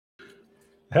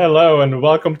Hello, and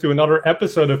welcome to another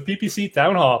episode of PPC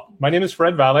Town Hall. My name is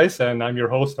Fred Valles, and I'm your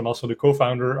host. I'm also the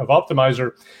co-founder of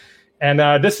Optimizer. And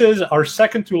this is our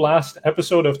second to last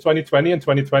episode of 2020, and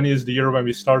 2020 is the year when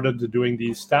we started doing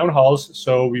these town halls.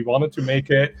 So we wanted to make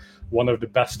it one of the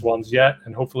best ones yet,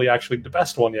 and hopefully actually the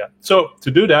best one yet. So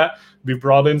to do that, we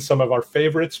brought in some of our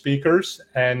favorite speakers,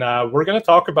 and we're going to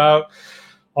talk about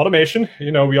automation.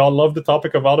 You know, we all love the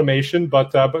topic of automation,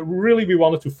 but really we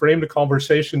wanted to frame the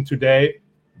conversation today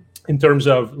in terms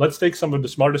of, let's take some of the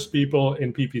smartest people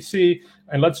in PPC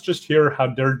and let's just hear how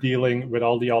they're dealing with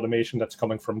all the automation that's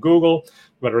coming from Google,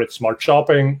 whether it's smart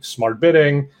shopping, smart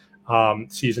bidding,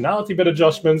 seasonality bid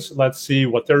adjustments. Let's see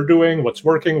what they're doing, what's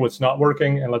working, what's not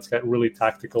working, and let's get really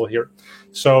tactical here.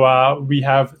 So we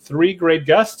have three great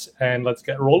guests, and let's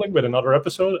get rolling with another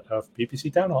episode of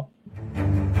PPC Town Hall.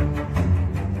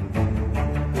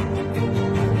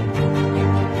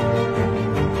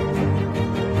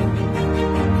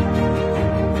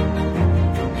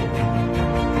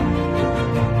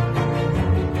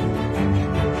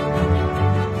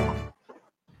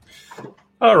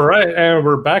 All right, and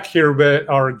we're back here with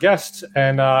our guests,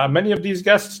 and many of these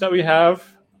guests that we have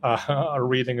are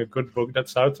reading a good book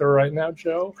that's out there right now,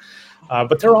 Joe.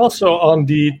 But they're also on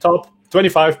the top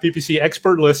 25 PPC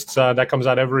expert lists that comes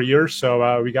out every year.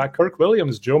 So we got Kirk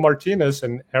Williams, Joe Martinez,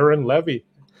 and Aaron Levy.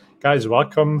 Guys,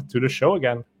 welcome to the show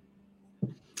again.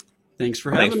 Thanks for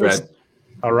having us. Fred.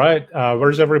 All right,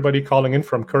 where's everybody calling in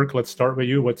from? Kirk, let's start with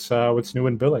you. What's new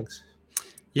in Billings?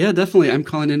 Yeah, definitely. I'm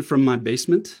calling in from my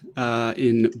basement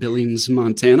in Billings,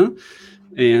 Montana.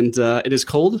 And it is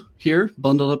cold here.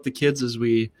 Bundled up the kids as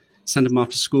we send them off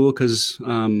to school because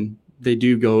they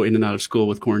do go in and out of school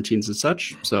with quarantines and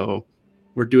such. So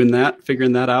we're doing that,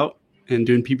 figuring that out, and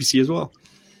doing PPC as well.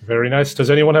 Very nice. Does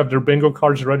anyone have their bingo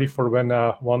cards ready for when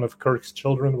one of Kirk's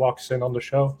children walks in on the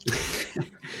show?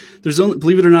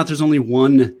 Believe it or not, there's only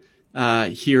one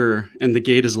here, and the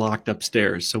gate is locked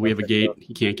upstairs. So we have a gate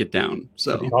he can't get down.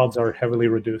 So the odds are heavily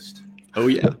reduced. Oh,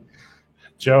 yeah.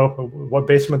 Joe, what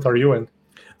basement are you in?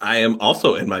 I am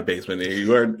also in my basement.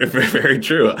 You are very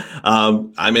true.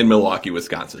 I'm in Milwaukee,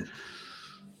 Wisconsin.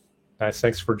 Nice.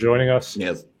 Thanks for joining us.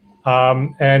 Yes.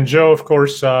 And Joe, of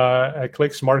course,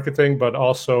 Clicks Marketing, but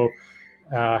also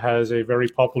has a very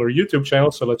popular YouTube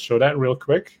channel. So let's show that real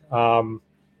quick.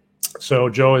 So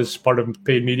Joe is part of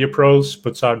Paid Media Pros,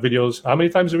 puts out videos. How many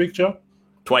times a week, Joe?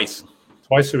 Twice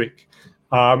a week.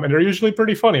 And they're usually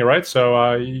pretty funny, right?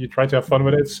 So you try to have fun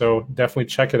with it. So definitely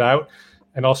check it out.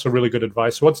 And also really good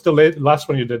advice. What's the last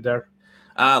one you did there?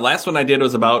 Last one I did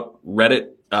was about Reddit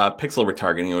pixel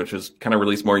retargeting, which was kind of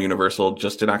released more universal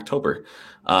just in October.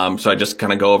 So I just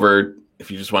kind of go over,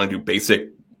 if you just want to do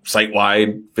basic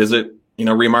site-wide visit,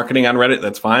 remarketing on Reddit,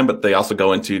 that's fine. But they also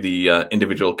go into the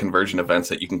individual conversion events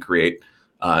that you can create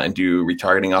and do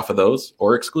retargeting off of those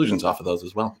or exclusions off of those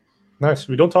as well. Nice.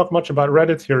 We don't talk much about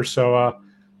Reddit here. So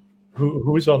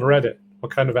who's on Reddit?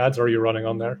 What kind of ads are you running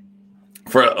on there?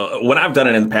 For when I've done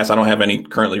it in the past, I don't have any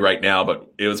currently right now,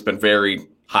 but it has been very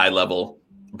high level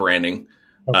branding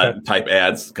type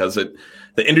ads because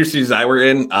the industries I were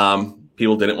in,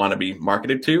 people didn't want to be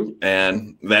marketed to,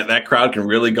 and that crowd can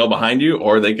really go behind you,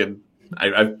 or they could.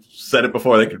 I've said it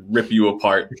before, they could rip you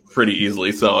apart pretty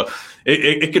easily. So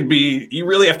it could be, you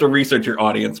really have to research your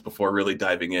audience before really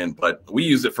diving in. But we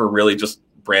use it for really just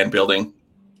brand building,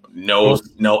 no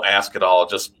ask at all.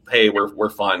 Just, hey, we're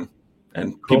fun.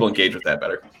 And people engage with that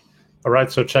better. All right,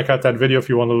 so check out that video if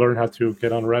you want to learn how to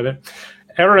get on Reddit.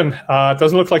 Aaron, it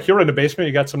doesn't look like you're in the basement.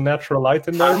 You got some natural light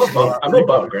in there. I'm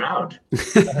above ground.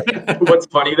 What's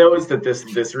funny, though, is that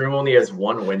this room only has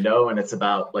one window, and it's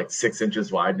about 6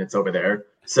 inches wide, and it's over there.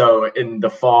 So in the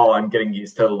fall, I'm getting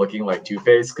used to looking like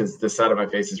Two-Face because this side of my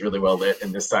face is really well lit,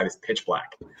 and this side is pitch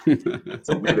black. It's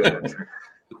a weird adventure.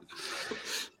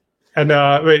 And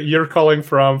wait, you're calling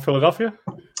from Philadelphia?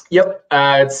 Yep.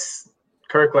 It's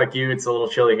Kirk, like you. It's a little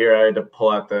chilly here. I had to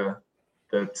pull out the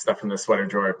stuff from the sweater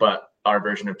drawer, but our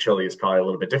version of chilly is probably a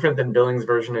little bit different than Billings'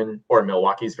 version or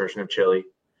Milwaukee's version of chilly.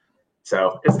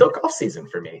 So it's still golf season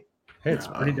for me. Hey, it's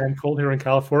pretty damn cold here in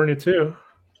California too.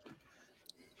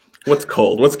 What's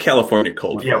cold? What's California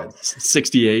cold? Yeah,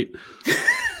 68.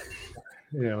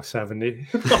 70.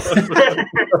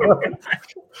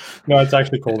 No, it's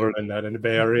actually colder than that in the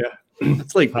Bay Area.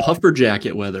 It's like puffer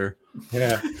jacket weather.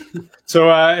 Yeah. So,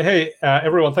 hey,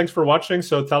 everyone, thanks for watching.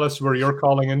 So tell us where you're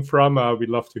calling in from. We'd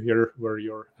love to hear where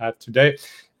you're at today.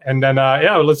 And then,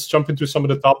 let's jump into some of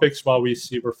the topics while we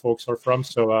see where folks are from.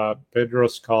 So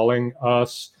Pedro's calling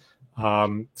us,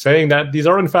 saying that these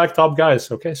are, in fact, top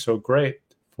guys. Okay, so great.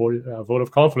 Vote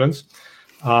of confidence.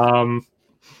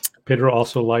 Pedro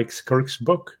also likes Kirk's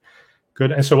book.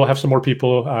 Good. And so we'll have some more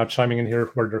people chiming in here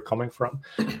where they're coming from.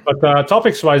 But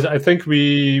topics-wise, I think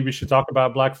we should talk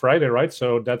about Black Friday, right?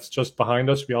 So that's just behind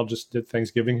us. We all just did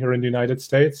Thanksgiving here in the United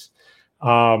States.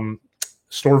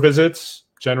 Store visits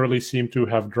generally seem to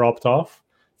have dropped off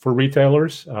for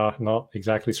retailers. Not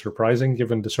exactly surprising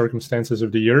given the circumstances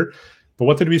of the year. But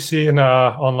what did we see in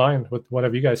online? What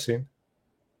have you guys seen?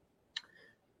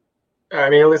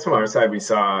 I mean, at least from our side, we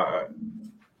saw.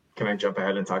 Can I jump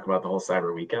ahead and talk about the whole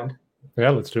Cyber weekend?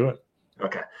 Yeah, let's do it.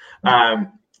 Okay.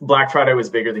 Black Friday was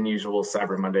bigger than usual.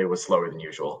 Cyber Monday was slower than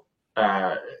usual.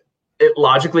 It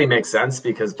logically makes sense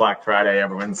because Black Friday,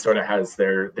 everyone sort of has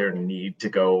their need to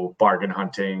go bargain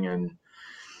hunting and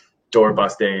door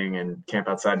busting and camp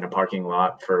outside in a parking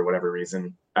lot for whatever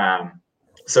reason.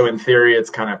 So in theory, it's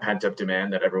kind of pent up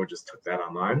demand that everyone just took that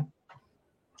online.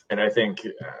 And I think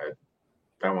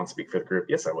I won't speak for the group.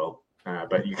 Yes, I will.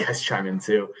 But you guys chime in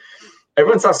too.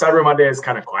 Everyone saw Cyber Monday as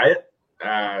kind of quiet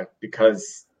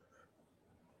because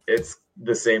it's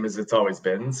the same as it's always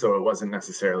been. So it wasn't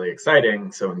necessarily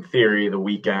exciting. So in theory, the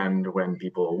weekend when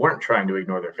people weren't trying to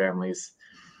ignore their families,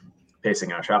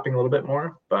 pacing out shopping a little bit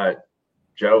more. But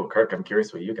Joe, Kirk, I'm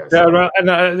curious what you guys Yeah, thought.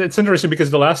 and it's interesting because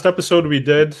the last episode we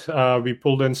did, we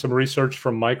pulled in some research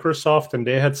from Microsoft, and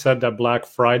they had said that Black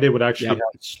Friday would actually have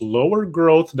slower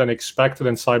growth than expected,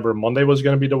 and Cyber Monday was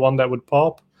going to be the one that would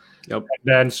pop. Yep. And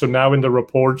then, so now in the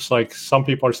reports, like some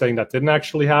people are saying that didn't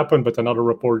actually happen, but in other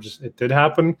reports it did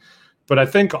happen. But I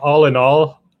think all in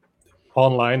all,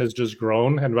 online has just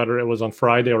grown, and whether it was on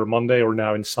Friday or Monday or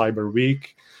now in Cyber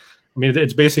Week, I mean,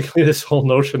 it's basically this whole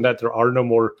notion that there are no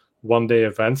more one-day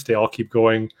events. They all keep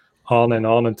going on and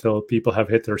on until people have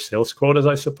hit their sales quotas,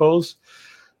 I suppose.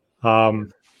 I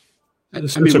mean,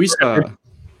 we saw.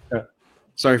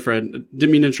 Sorry, Fred.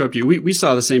 Didn't mean to interrupt you. We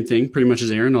saw the same thing pretty much as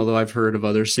Aaron, although I've heard of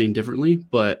others saying differently.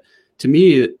 But to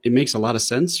me, it makes a lot of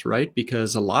sense, right?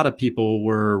 Because a lot of people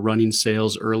were running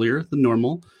sales earlier than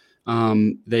normal.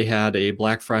 They had a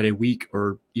Black Friday week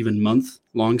or even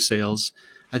month-long sales.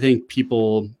 I think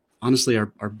people honestly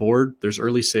are bored. There's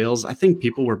early sales. I think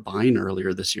people were buying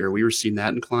earlier this year. We were seeing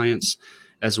that in clients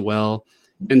as well.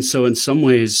 And so in some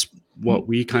ways, what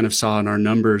we kind of saw in our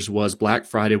numbers was Black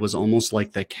Friday was almost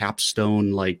like the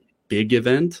capstone, like big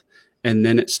event. And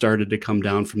then it started to come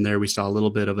down from there. We saw a little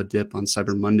bit of a dip on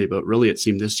Cyber Monday, but really it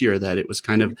seemed this year that it was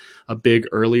kind of a big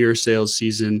earlier sales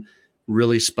season,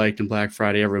 really spiked in Black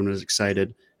Friday. Everyone was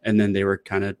excited. And then they were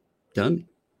kind of done.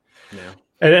 Yeah.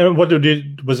 And what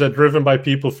was that driven by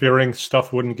people fearing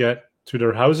stuff wouldn't get to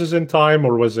their houses in time,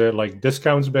 or was it like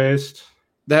discounts based?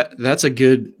 That's a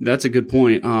good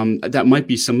point. That might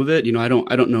be some of it. You know,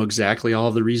 I don't know exactly all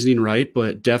of the reasoning, right?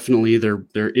 But definitely there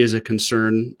is a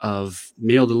concern of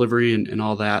mail delivery and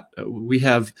all that. We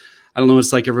have, I don't know,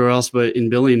 it's like everywhere else, but in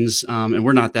Billings, and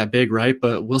we're not that big, right?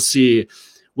 But we'll see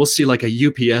like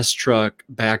a UPS truck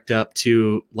backed up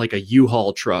to like a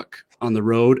U-Haul truck on the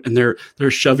road, and they're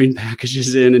shoving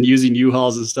packages in and using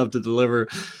U-Hauls and stuff to deliver.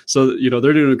 So, you know,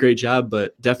 they're doing a great job,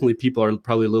 but definitely people are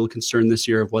probably a little concerned this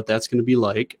year of what that's going to be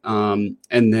like. And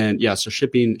then, so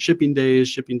shipping days,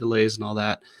 shipping delays and all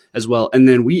that as well. And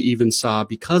then we even saw,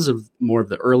 because of more of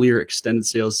the earlier extended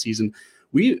sales season,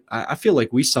 I feel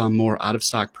like we saw more out of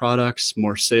stock products,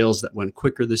 more sales that went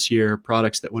quicker this year,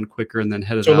 products that went quicker and then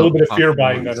headed out. So a little bit of fear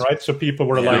buying then, right? So people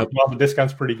were like, well, the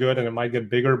discount's pretty good and it might get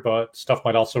bigger, but stuff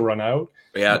might also run out.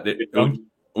 Yeah.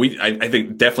 I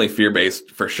think definitely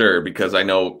fear-based for sure, because I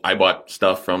know I bought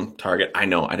stuff from Target. I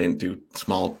know I didn't do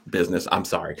small business. I'm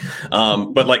sorry.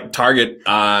 But like Target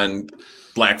on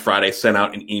Black Friday sent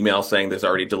out an email saying there's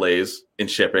already delays in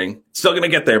shipping. Still going to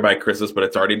get there by Christmas, but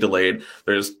it's already delayed.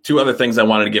 There's 2 other things I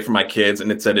wanted to get for my kids,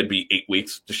 and it said it'd be 8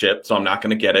 weeks to ship, so I'm not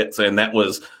going to get it. So, and that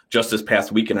was just this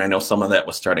past weekend. I know some of that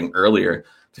was starting earlier.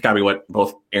 To copy what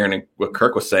both Aaron and what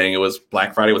Kirk was saying, it was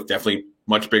Black Friday was definitely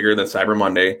much bigger than Cyber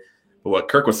Monday. But what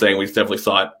Kirk was saying, we definitely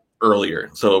saw it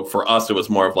earlier. So for us, it was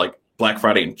more of like Black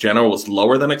Friday in general was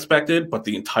lower than expected, but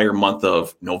the entire month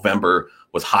of November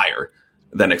was higher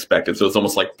than expected. So it's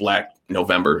almost like Black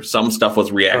November. Some stuff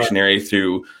was reactionary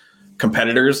to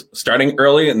competitors starting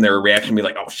early, and their reaction be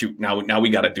like, oh shoot, now we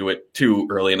got to do it too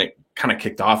early. And it kind of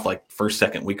kicked off like first,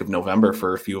 second week of November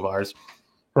for a few of ours.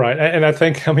 Right. And I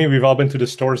think, we've all been to the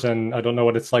stores, and I don't know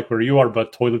what it's like where you are,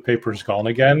 but toilet paper is gone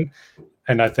again.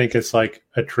 And I think it's like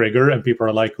a trigger, and people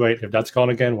are like, wait, if that's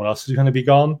gone again, what else is going to be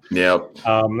gone? Yeah.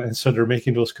 And so they're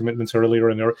making those commitments earlier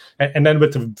and then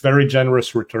with the very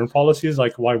generous return policies,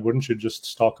 like why wouldn't you just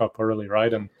stock up early,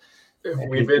 right? And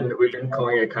we've been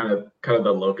calling it kind of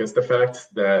the locust effect,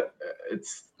 that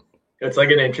it's like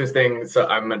an interesting. So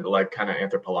I'm like kind of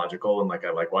anthropological, and like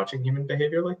I like watching human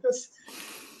behavior like this.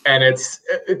 And it's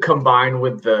combined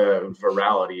with the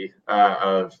virality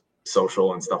of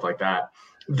social and stuff like that.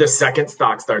 The second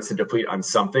stock starts to deplete on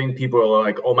something, people are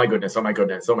like, oh my goodness, oh my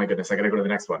goodness, oh my goodness, I gotta go to the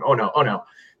next one. Oh no,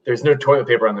 there's no toilet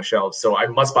paper on the shelves, so I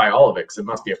must buy all of it because it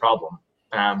must be a problem.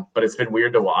 But it's been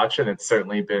weird to watch, and it's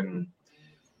certainly been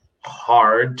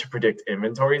hard to predict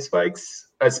inventory spikes,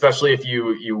 especially if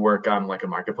you work on like a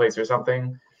marketplace or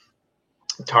something.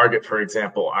 Target, for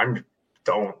example,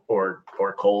 or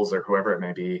Kohl's or whoever it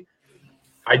may be,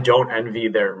 I don't envy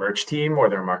their merch team or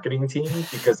their marketing team,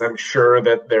 because I'm sure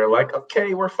that they're like,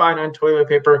 okay, we're fine on toilet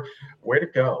paper, where to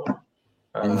go?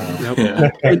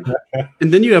 Yep.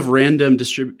 And then you have random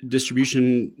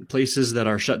distribution places that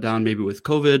are shut down, maybe with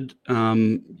COVID,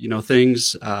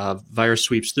 things, virus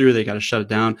sweeps through, they got to shut it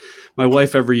down. My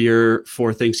wife every year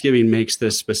for Thanksgiving makes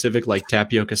this specific like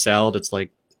tapioca salad. It's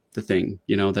like the thing,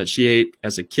 that she ate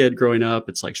as a kid growing up.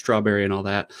 It's like strawberry and all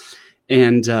that.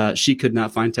 And she could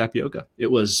not find tapioca.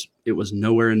 It was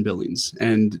nowhere in Billings.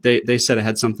 And they said it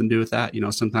had something to do with that.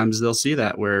 Sometimes they'll see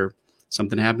that where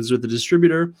something happens with the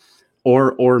distributor,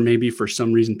 or maybe for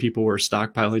some reason people were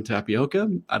stockpiling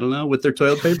tapioca. I don't know, with their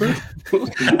toilet paper.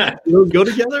 Go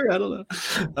together. I don't know.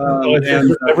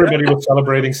 Everybody was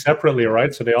celebrating separately,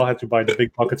 right? So they all had to buy the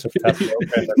big buckets of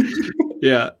tapioca.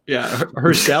 Yeah.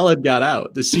 Her salad got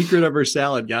out. The secret of her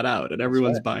salad got out, and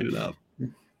everyone's buying it up.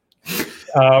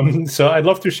 So I'd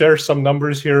love to share some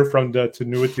numbers here from the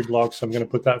Tenuity blog. So I'm going to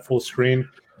put that full screen.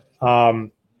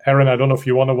 Aaron, I don't know if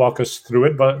you want to walk us through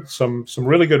it, but some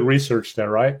really good research there,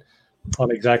 right?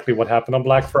 On exactly what happened on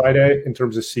Black Friday in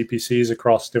terms of CPCs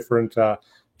across different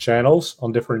channels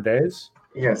on different days.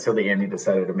 Yeah, so Andy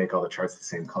decided to make all the charts the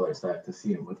same color, so I have to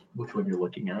see which one you're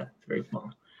looking at. It's very small.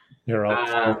 You're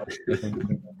out.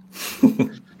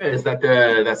 Is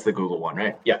that's the Google one,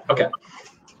 right? Yeah. Okay.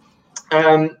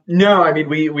 No, I mean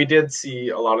we did see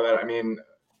a lot of that. I mean,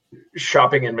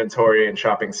 shopping inventory and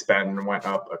shopping spend went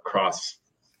up across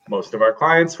most of our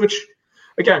clients, which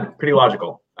again, pretty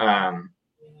logical.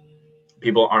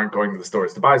 People aren't going to the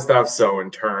stores to buy stuff, so in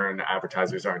turn,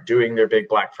 advertisers aren't doing their big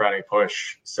Black Friday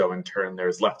push. So in turn,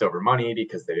 there's leftover money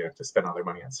because they have to spend all their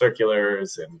money on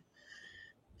circulars and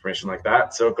information like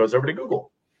that. So it goes over to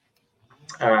Google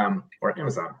or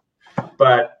Amazon.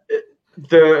 But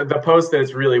the post that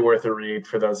is really worth a read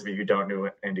for those of you who don't know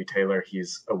Andy Taylor,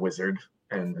 he's a wizard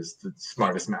and is the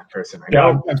smartest math person I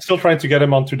know. Yeah, I'm still trying to get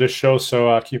him onto this show,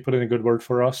 so can you put in a good word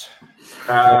for us?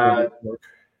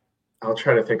 I'll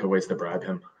try to think of ways to bribe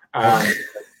him.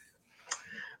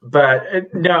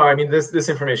 But no, I mean, this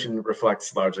information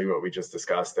reflects largely what we just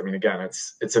discussed. I mean, again,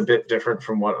 it's a bit different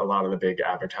from what a lot of the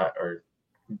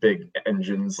big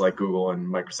engines like Google and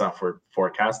Microsoft were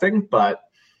forecasting, but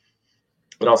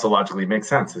it also logically makes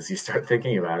sense as you start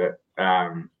thinking about it.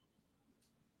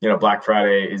 Black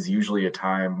Friday is usually a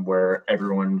time where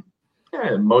everyone,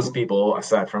 most people,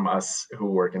 aside from us who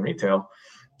work in retail,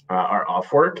 are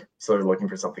off work. So they're looking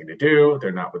for something to do.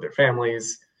 They're not with their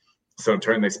families. So in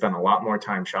turn, they spend a lot more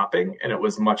time shopping. And it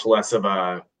was much less of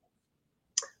a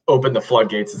open the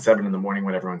floodgates at 7 a.m.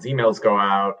 when everyone's emails go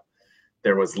out.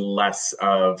 There was less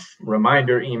of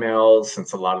reminder emails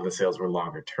since a lot of the sales were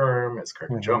longer term, as Kirk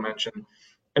and Joe mentioned.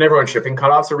 And everyone's shipping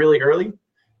cutoffs are really early.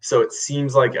 So it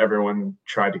seems like everyone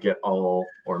tried to get all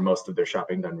or most of their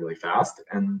shopping done really fast.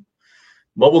 And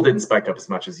mobile didn't spike up as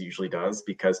much as it usually does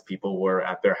because people were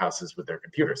at their houses with their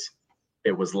computers.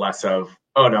 It was less of,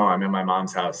 oh no, I'm in my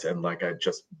mom's house and like I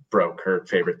just broke her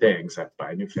favorite things. I have to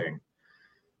buy a new thing.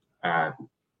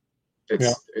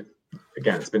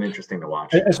 It's been interesting to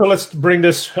watch. And so let's bring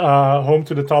this home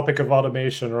to the topic of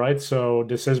automation, right? So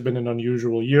this has been an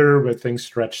unusual year with things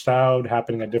stretched out,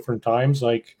 happening at different times.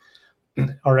 Like,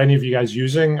 are any of you guys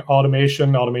using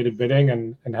automation, automated bidding,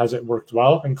 and has it worked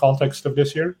well in context of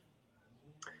this year?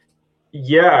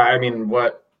 Yeah, I mean,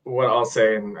 what I'll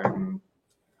say, and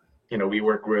we tend to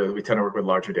work with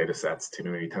larger data sets.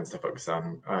 Tenuity tends to focus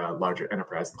on larger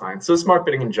enterprise clients. So smart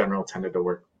bidding in general tended to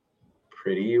work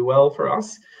pretty well for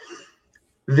us.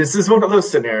 This is one of those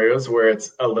scenarios where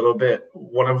it's a little bit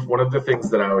one of the things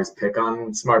that I always pick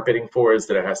on smart bidding for is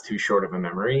that it has too short of a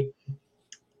memory.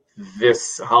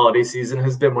 This holiday season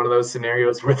has been one of those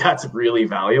scenarios where that's really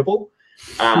valuable.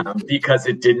 Because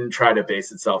it didn't try to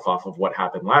base itself off of what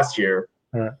happened last year.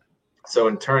 Right. So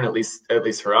in turn, at least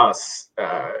for us,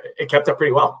 it kept up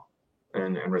pretty well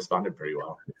and responded pretty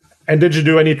well. And did you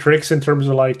do any tricks in terms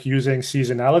of like using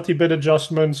seasonality bid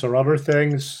adjustments or other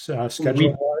things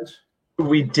schedule-wise?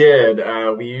 We did.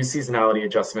 We use seasonality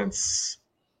adjustments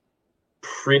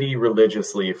pretty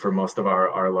religiously for most of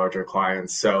our larger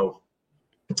clients. So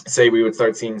say we would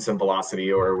start seeing some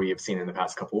velocity, or we have seen in the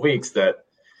past couple of weeks that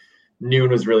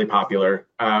noon was really popular,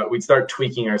 we'd start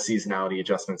tweaking our seasonality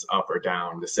adjustments up or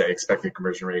down to say expected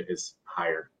conversion rate is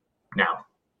higher now.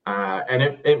 And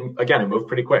it moved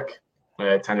pretty quick.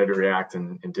 It tended to react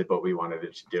and did what we wanted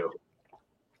it to do.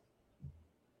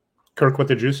 Kirk, what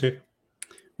did you see?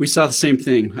 We saw the same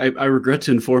thing. I regret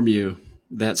to inform you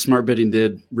that smart bidding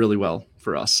did really well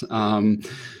for us.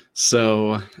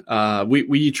 So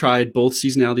we tried both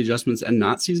seasonality adjustments and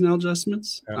not seasonal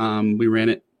adjustments. Yeah.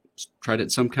 We tried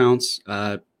it some counts.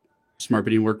 Smart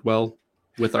bidding worked well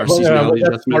with our seasonality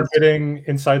adjustments. Smart bidding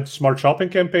inside smart shopping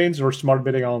campaigns or smart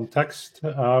bidding on text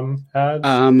ads?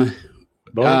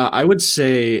 I would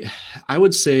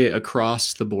say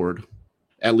across the board,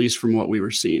 at least from what we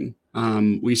were seeing.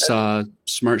 We saw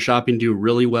smart shopping do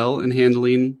really well in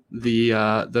handling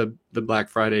the Black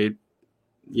Friday,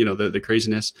 the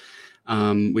craziness.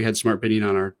 We had smart bidding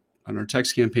on our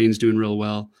text campaigns doing real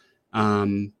well.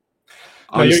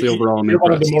 Honestly, overall, you're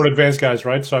one of the more advanced guys,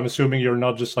 right? So I'm assuming you're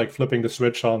not just like flipping the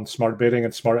switch on smart bidding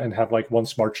and have like one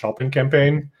smart shopping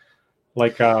campaign.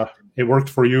 Like it worked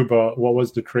for you, but what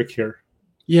was the trick here?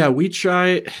 Yeah, we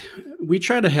try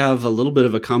to have a little bit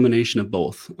of a combination of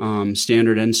both,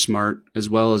 standard and smart, as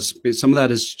well as some of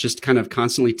that is just kind of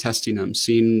constantly testing them,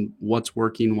 seeing what's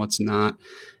working, what's not.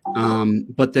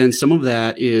 But then some of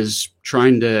that is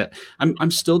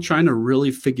I'm still trying to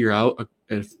really figure out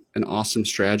an awesome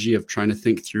strategy of trying to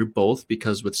think through both,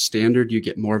 because with standard, you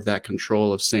get more of that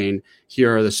control of saying,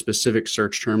 here are the specific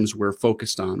search terms we're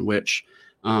focused on, which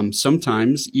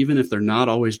sometimes, even if they're not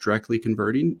always directly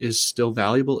converting, is still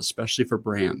valuable, especially for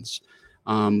brands.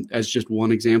 As just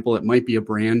one example, it might be a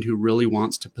brand who really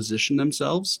wants to position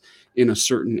themselves in a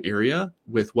certain area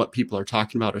with what people are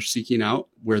talking about or seeking out,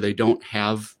 where they don't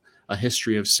have a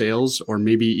history of sales, or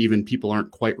maybe even people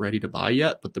aren't quite ready to buy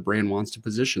yet, but the brand wants to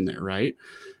position there, right?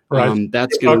 Right.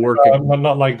 That's going to work.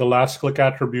 Not like the last click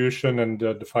attribution and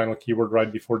the final keyword right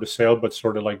before the sale, but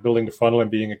sort of like building the funnel and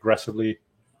being aggressively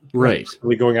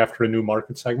going after a new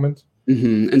market segment.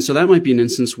 Mm-hmm. And so that might be an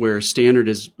instance where standard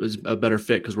is a better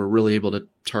fit, because we're really able to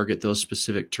target those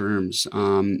specific terms,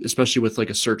 especially with like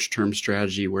a search term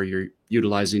strategy where you're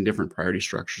utilizing different priority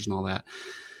structures and all that.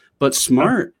 But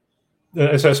smart.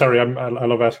 Sorry, I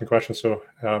love asking questions, so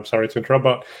I'm sorry to interrupt.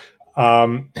 But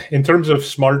in terms of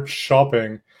smart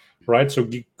shopping, right? So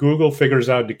Google figures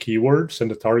out the keywords and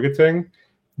the targeting.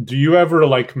 Do you ever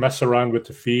like mess around with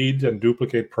the feed and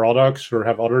duplicate products, or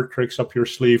have other tricks up your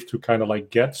sleeve to kind of like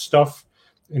get stuff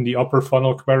in the upper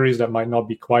funnel queries that might not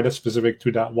be quite as specific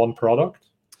to that one product?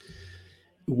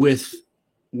 With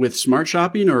smart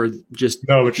shopping, or just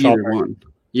with either one?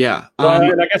 Yeah. Well,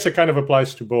 I guess it kind of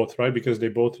applies to both, right? Because they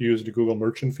both use the Google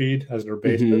Merchant feed as their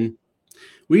base. Mm-hmm.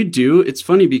 We do. It's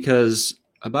funny because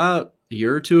about a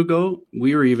year or two ago,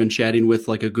 we were even chatting with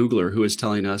like a Googler who was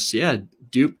telling us,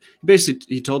 dupe.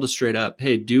 Basically, he told us straight up,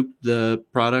 hey, dupe the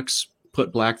products,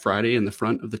 put Black Friday in the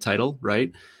front of the title,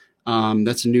 right?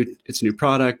 It's a new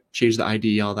product, change the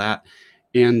ID, all that.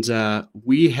 And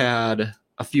we had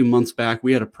a few months back,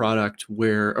 we had a product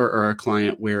or a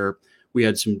client where we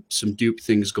had some dupe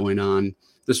things going on.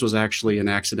 This was actually an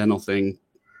accidental thing,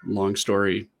 long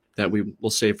story that we will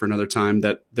save for another time,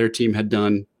 that their team had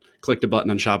done, clicked a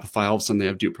button on Shopify, all of a sudden they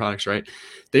have dupe products, right?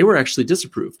 They were actually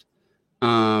disapproved.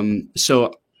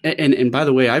 So, and by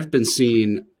the way, I've been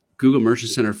seeing Google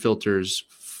Merchant Center filters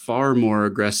far more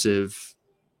aggressive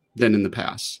than in the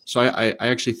past. So I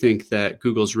actually think that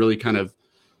Google's really kind of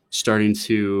starting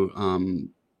to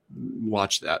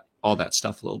watch all that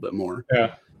stuff a little bit more.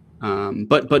 Yeah.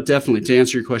 But definitely, to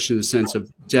answer your question, in the sense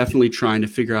of definitely trying to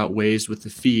figure out ways with the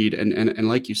feed, and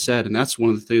like you said, and that's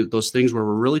one of those things where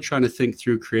we're really trying to think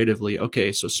through creatively.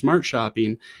 Okay, so smart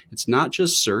shopping, it's not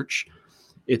just search,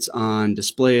 it's on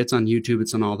display, it's on YouTube,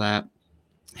 it's on all that.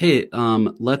 Hey,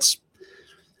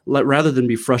 rather than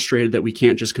be frustrated that we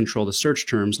can't just control the search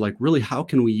terms, like really, how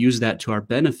can we use that to our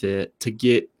benefit to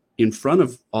get in front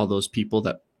of all those people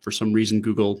that for some reason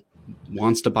Google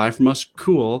wants to buy from us?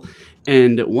 Cool.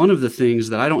 And one of the things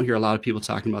that I don't hear a lot of people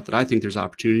talking about that I think there's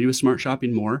opportunity with smart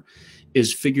shopping more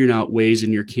is figuring out ways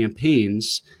in your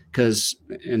campaigns,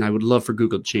 and I would love for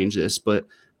Google to change this, but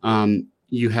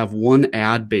you have one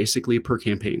ad basically per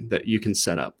campaign that you can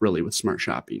set up really with smart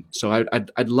shopping. So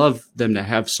I'd love them to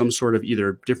have some sort of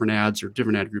either different ads or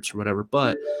different ad groups or whatever,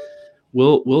 but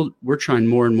we're trying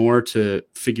more and more to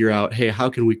figure out, hey, how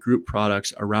can we group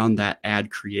products around that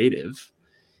ad creative?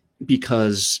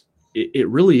 Because it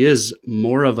really is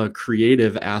more of a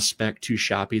creative aspect to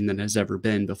shopping than has ever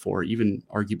been before, even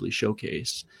arguably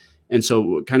Showcase. And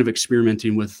so kind of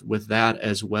experimenting with that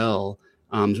as well.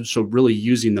 So really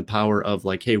using the power of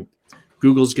like, hey,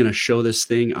 Google's going to show this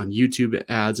thing on YouTube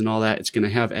ads and all that. It's going to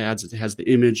have ads. It has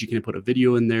the image. You can put a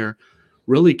video in there,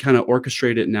 really kind of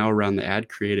orchestrate it now around the ad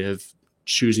creative,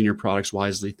 choosing your products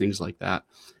wisely, things like that.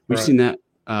 We've seen that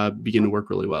begin to work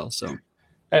really well. So.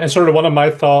 And sort of one of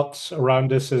my thoughts around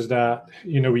this is that,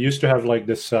 we used to have like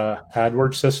this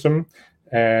AdWords system,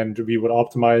 and we would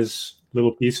optimize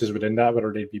little pieces within that,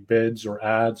 whether they be bids or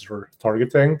ads or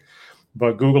targeting.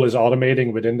 But Google is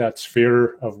automating within that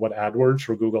sphere of what AdWords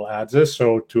or Google Ads is.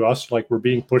 So to us, like, we're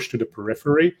being pushed to the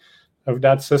periphery of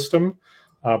that system.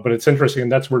 But it's interesting,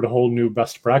 and that's where the whole new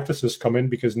best practices come in,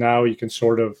 because now you can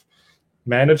sort of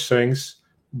manage things,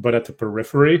 but at the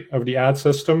periphery of the ad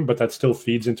system, but that still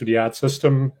feeds into the ad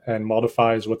system and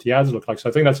modifies what the ads look like. So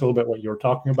I think that's a little bit what you're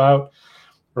talking about,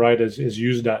 right? Is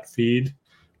use that feed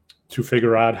to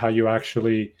figure out how you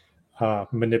actually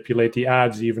manipulate the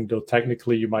ads, even though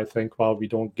technically you might think, well, we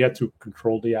don't get to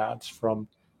control the ads from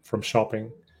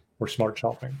shopping or smart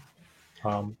shopping.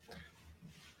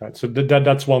 Right. So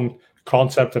that's one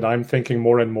concept that I'm thinking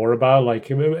more and more about. Like,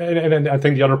 and I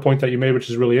think the other point that you made, which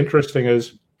is really interesting,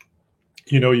 is,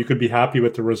 you could be happy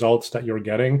with the results that you're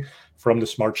getting from the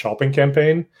smart shopping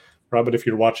campaign, right? But if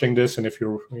you're watching this and if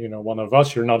you're, one of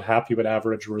us, you're not happy with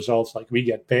average results. Like, we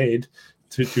get paid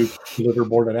to deliver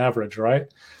more than average,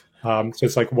 right? So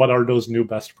it's like, what are those new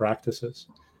best practices?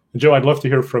 And Joe, I'd love to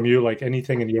hear from you, like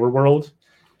anything in your world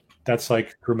that's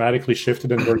like dramatically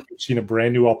shifted and where you've seen a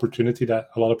brand new opportunity that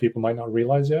a lot of people might not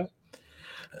realize yet.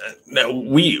 No,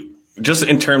 we just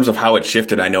in terms of how it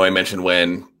shifted. I know I mentioned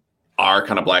when our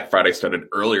kind of Black Friday started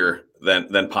earlier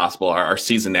than possible. Our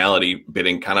seasonality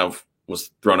bidding kind of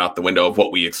was thrown out the window of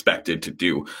what we expected to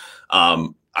do.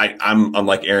 I'm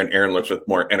unlike Aaron. Aaron looks with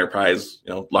more enterprise,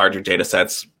 larger data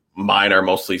sets. Mine are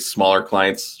mostly smaller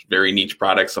clients, very niche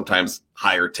products, sometimes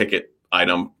higher ticket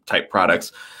item type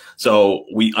products. So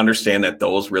we understand that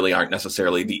those really aren't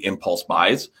necessarily the impulse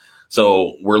buys.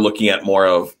 So we're looking at more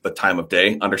of the time of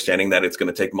day, understanding that it's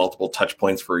going to take multiple touch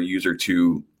points for a user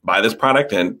to buy this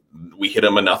product. And we hit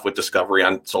them enough with discovery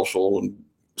on social and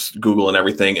Google and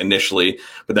everything initially,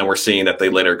 but then we're seeing that they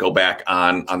later go back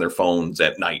on their phones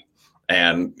at night.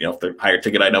 And, if they're higher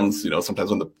ticket items,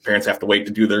 sometimes when the parents have to wait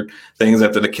to do their things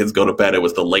after the kids go to bed, it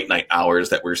was the late night hours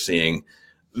that we're seeing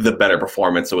the better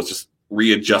performance. So it's just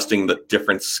readjusting the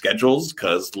different schedules,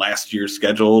 because last year's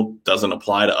schedule doesn't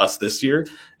apply to us this year.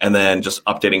 And then just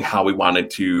updating how we wanted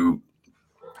to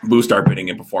boost our bidding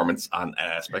and performance on that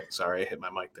aspect. Sorry, I hit my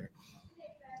mic there.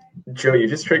 Joe, you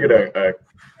just triggered a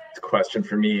question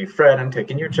for me. Fred, I'm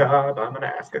taking your job. I'm going to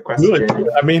ask a question.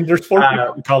 Really? I mean, there's 4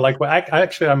 people who call, like, well,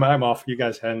 I'm off. You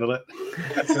guys handle it.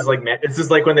 This is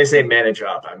like when they say manage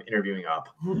up. I'm interviewing up.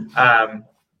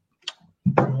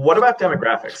 What about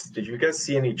demographics? Did you guys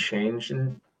see any change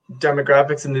in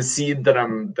demographics in the seed that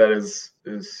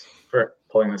is for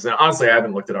pulling this in? Honestly, I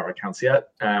haven't looked at our accounts yet.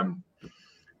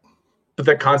 But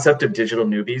the concept of digital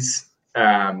newbies,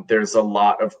 there's a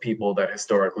lot of people that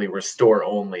historically were store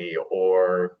only,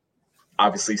 or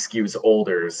obviously skews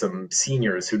older. Some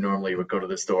seniors who normally would go to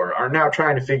the store are now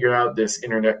trying to figure out this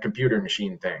internet computer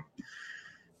machine thing.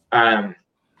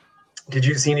 Did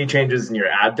you see any changes in your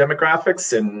ad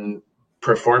demographics and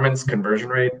performance, conversion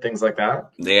rate, things like that?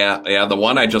 Yeah. The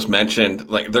one I just mentioned,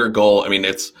 like their goal, I mean,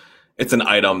 it's an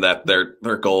item that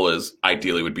their goal is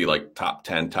ideally would be like top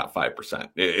 10, top 5%.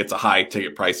 It's a high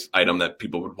ticket price item that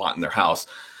people would want in their house.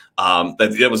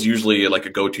 That was usually like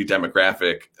a go-to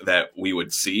demographic that we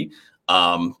would see.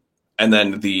 And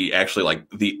then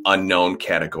the unknown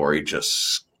category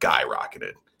just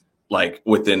skyrocketed, like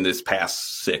within this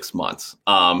past 6 months.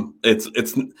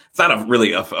 It's not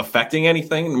really affecting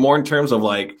anything, more in terms of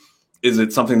like, is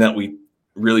it something that we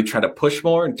really try to push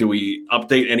more? Do we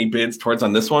update any bids towards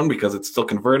on this one because it's still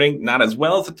converting not as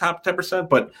well as the top 10%,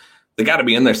 but they got to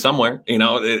be in there somewhere.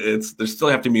 There still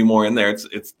have to be more in there.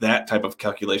 It's that type of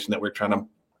calculation that we're trying to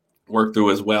work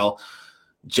through as well.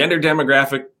 Gender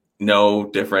demographic, no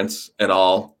difference at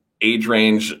all. Age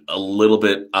range, a little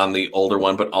bit on the older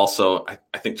one, but also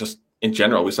I think just in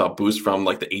general, we saw a boost from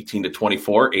like the 18 to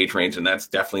 24 age range, and that's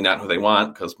definitely not who they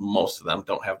want, because most of them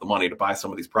don't have the money to buy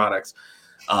some of these products.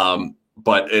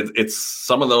 But it's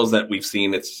some of those that we've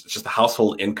seen. It's just the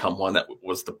household income one that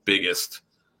was the biggest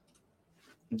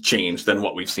change than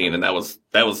what we've seen. And that was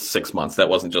 6 months. That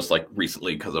wasn't just like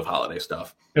recently because of holiday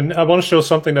stuff. And I want to show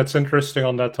something that's interesting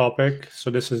on that topic. So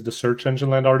this is the Search Engine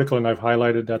Land article, and I've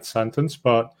highlighted that sentence.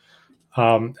 But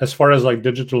as far as like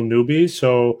digital newbies,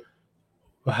 so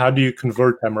how do you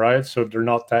convert them, right? So they're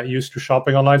not that used to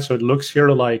shopping online. So it looks here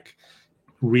like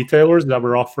retailers that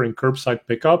were offering curbside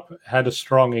pickup had a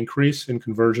strong increase in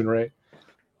conversion rate.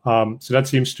 So that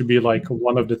seems to be like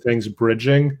one of the things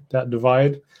bridging that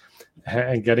divide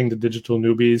and getting the digital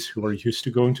newbies who are used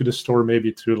to going to the store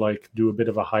maybe to like do a bit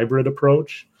of a hybrid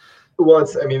approach. Well,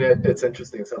 it's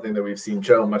interesting. Something that we've seen,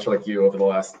 Joe, much like you, over the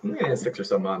last 6 or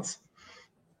so months.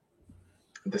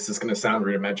 This is going to sound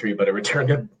rudimentary, but a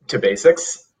return to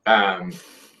basics.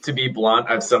 To be blunt,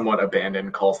 I've somewhat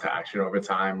abandoned calls to action over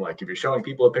time. Like if you're showing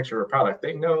people a picture of a product,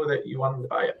 they know that you want them to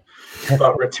buy it.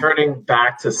 But returning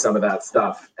back to some of that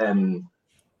stuff and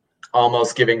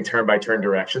almost giving turn-by-turn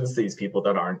directions to these people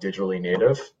that aren't digitally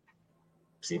native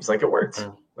seems like it works.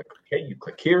 Like, okay, you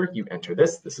click here, you enter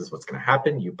this. This is what's going to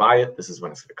happen. You buy it. This is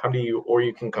when it's going to come to you, or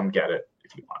you can come get it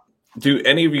if you want. Do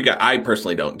any of you guys, I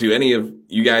personally don't, do any of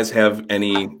you guys have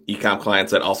any e-com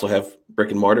clients that also have brick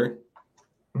and mortar?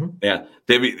 Mm-hmm. Yeah.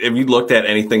 Have you looked at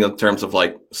anything in terms of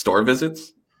like store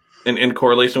visits in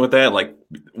correlation with that? Like,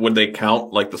 would they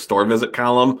count like the store visit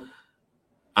column?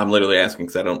 I'm literally asking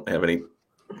because I don't have any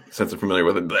sense of familiar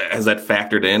with it. Has that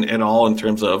factored in at all in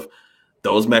terms of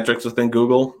those metrics within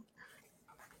Google?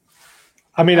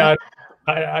 I mean,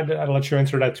 I'd let you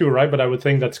answer that too, right? But I would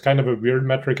think that's kind of a weird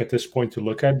metric at this point to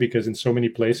look at because in so many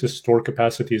places, store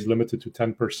capacity is limited to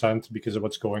 10% because of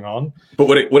what's going on. But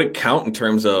would it count in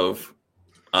terms of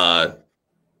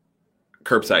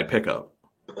curbside pickup?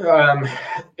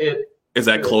 Is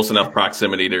that close enough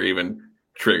proximity to even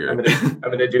trigger? I'm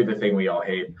gonna do the thing we all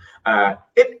hate.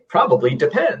 It probably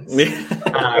depends.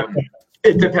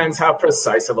 It depends how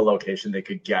precise of a location they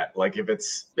could get. Like if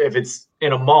it's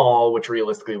in a mall, which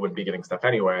realistically wouldn't be getting stuff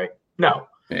anyway, no.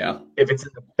 Yeah. If it's in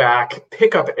the back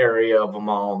pickup area of a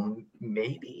mall,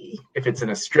 maybe. If it's in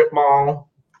a strip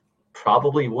mall,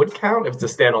 probably would count. If it's a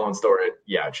standalone store,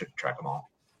 it should track them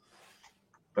all.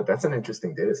 But that's an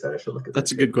interesting data set. I should look at that.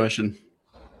 That's a good question.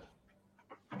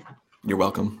 You're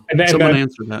welcome. And someone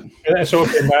answered that. So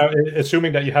now,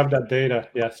 assuming that you have that data,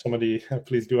 somebody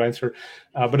please do answer.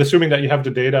 But assuming that you have the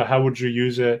data, how would you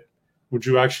use it? Would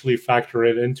you actually factor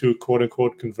it into quote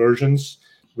unquote conversions,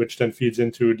 which then feeds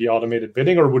into the automated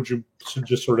bidding, or would you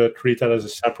just sort of treat that as a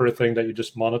separate thing that you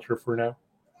just monitor for now?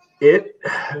 It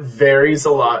varies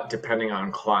a lot depending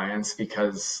on clients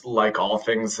because, like all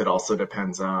things, it also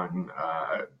depends on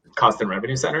cost and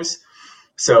revenue centers.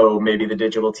 So maybe the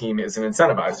digital team isn't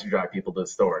incentivized to drive people to the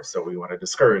store, so we want to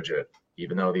discourage it,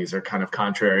 even though these are kind of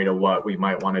contrary to what we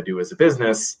might want to do as a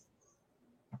business.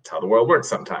 That's how the world works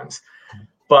sometimes.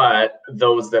 But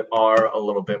those that are a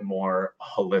little bit more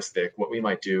holistic, what we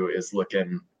might do is look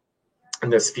in,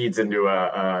 and this feeds into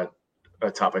a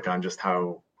topic on just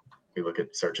how we look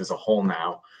at search as a whole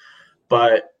now,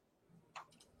 but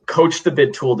coach the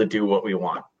bid tool to do what we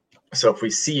want. So if we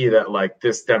see that like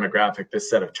this demographic, this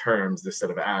set of terms, this set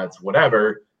of ads,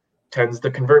 whatever, tends to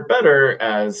convert better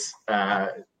as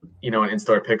an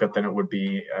in-store pickup than it would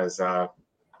be as a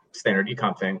standard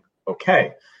e-com thing.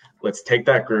 Okay, let's take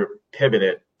that group, pivot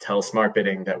it, tell Smart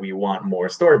Bidding that we want more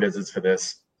store visits for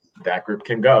this. That group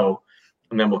can go,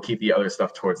 and then we'll keep the other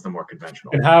stuff towards the more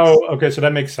conventional. And so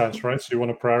that makes sense, right? So you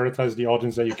want to prioritize the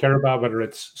audience that you care about, whether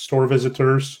it's store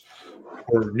visitors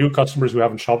or new customers who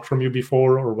haven't shopped from you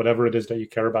before, or whatever it is that you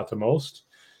care about the most.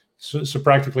 So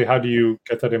practically, how do you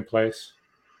get that in place?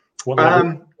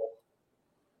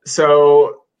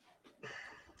 So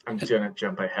I'm going to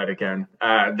jump ahead again.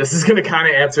 This is going to kind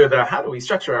of answer the how do we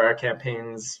structure our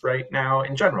campaigns right now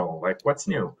in general? Like what's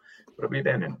new? What have we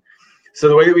abandoned? So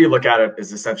the way that we look at it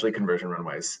is essentially conversion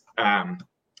runways.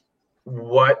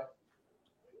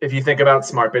 If you think about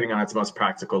Smart Bidding on its most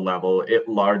practical level, it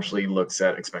largely looks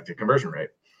at expected conversion rate.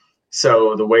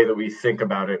 So the way that we think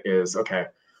about it is, okay,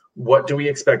 what do we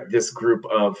expect this group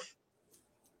of,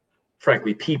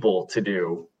 frankly, people to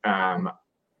do?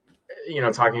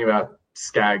 Talking about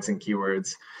SCAGs and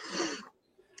keywords,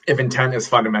 if intent is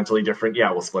fundamentally different,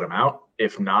 we'll split them out.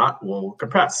 If not, we'll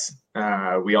compress.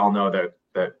 We all know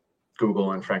that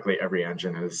Google and frankly every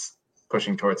engine is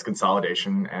pushing towards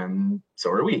consolidation, and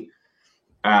so are we.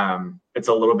 It's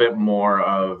a little bit more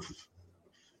of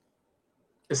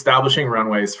establishing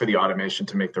runways for the automation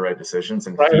to make the right decisions.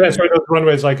 And those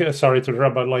runways, sorry to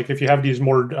interrupt, but if you have these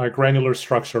more granular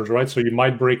structures, right? So you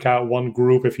might break out one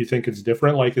group if you think it's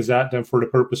different. Is that then for the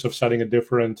purpose of setting a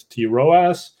different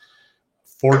TROAS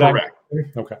for that? Correct.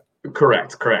 Okay.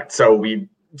 Correct. So we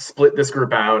split this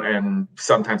group out, and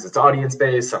sometimes it's audience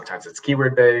based, sometimes it's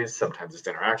keyword based, sometimes it's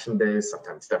interaction based,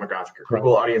 sometimes it's demographic or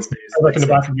Google audience based. Like in the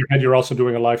back of your head, you're also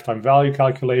doing a lifetime value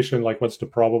calculation. What's the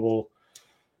probable?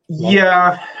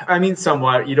 Yeah,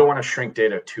 somewhat. You don't want to shrink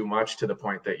data too much to the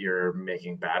point that you're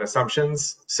making bad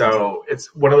assumptions. So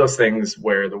it's one of those things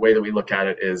where the way that we look at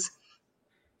it is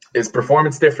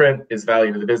performance different? Is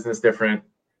value to the business different?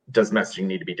 Does messaging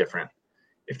need to be different?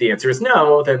 If the answer is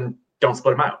no, then don't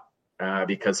split them out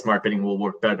because smart bidding will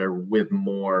work better with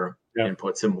more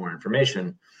inputs and more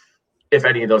information. If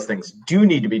any of those things do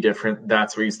need to be different,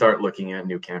 that's where you start looking at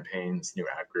new campaigns, new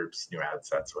ad groups, new ad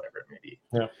sets, whatever it may be.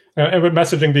 Yeah, and with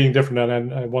messaging being different,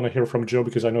 and I want to hear from Joe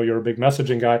because I know you're a big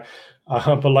messaging guy.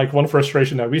 But like one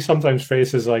frustration that we sometimes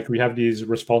face is like we have these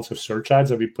responsive search ads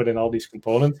that we put in all these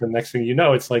components, and next thing you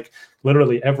know, it's like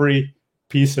literally every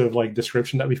piece of like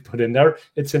description that we've put in there,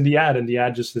 it's in the ad, and the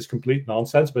ad just is complete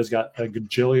nonsense, but it's got a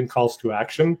gajillion calls to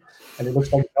action, and it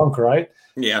looks like junk, right?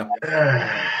 Yeah.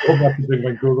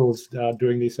 When Google's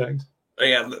doing these things.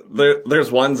 Yeah, there's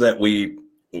ones that we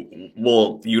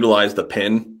will utilize the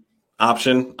pin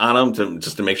option on them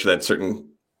to make sure that certain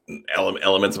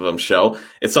elements of them show.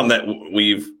 It's something that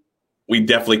we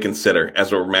definitely consider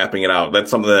as we're mapping it out. That's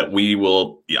something that we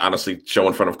will honestly show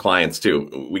in front of clients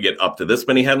too. We get up to this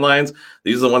many headlines.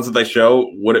 These are the ones that they show.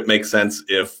 Would it make sense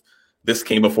if this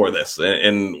came before this?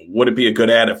 And would it be a good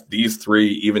ad if these three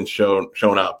even shown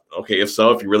up? Okay, if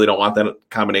so, if you really don't want that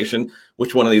combination,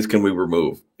 which one of these can we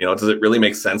remove? You know, does it really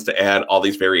make sense to add all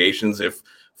these variations if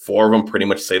 4 of them pretty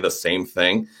much say the same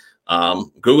thing?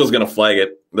 Google's going to flag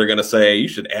it. They're going to say you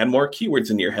should add more keywords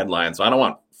into your headline. So I don't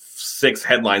want 6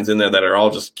 headlines in there that are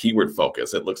all just keyword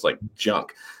focused. It looks like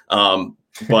junk.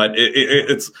 But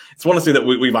it's one of the things that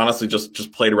we've honestly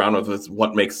just played around with. Is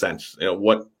what makes sense. You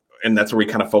know, and that's where we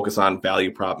kind of focus on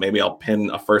value prop. Maybe I'll pin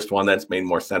a first one that's made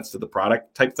more sense to the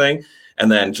product type thing,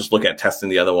 and then just look at testing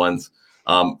the other ones.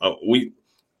 We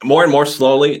more and more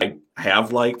slowly, I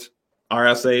have liked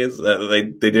RSAs.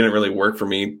 They didn't really work for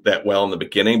me that well in the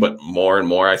beginning, but more and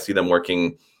more I see them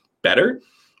working better.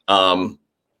 And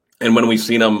when we've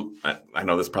seen them, I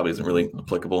know this probably isn't really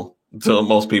applicable to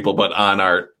most people, but on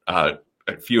our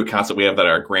a few accounts that we have that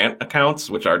are grant accounts,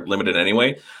 which are limited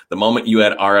anyway, the moment you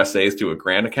add RSAs to a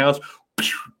grant account,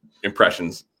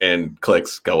 impressions and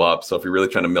clicks go up. So if you're really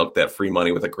trying to milk that free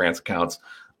money with a grants accounts,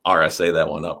 RSA that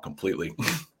one up completely.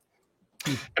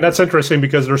 And that's interesting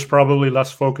because there's probably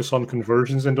less focus on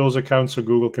conversions in those accounts, so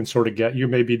Google can sort of get you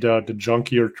maybe the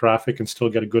junkier traffic and still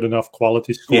get a good enough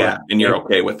quality score. Yeah, and you're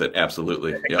okay with it,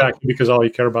 absolutely. Exactly, because all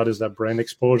you care about is that brand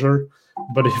exposure.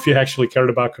 But if you actually cared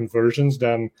about conversions,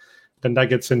 then that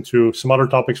gets into some other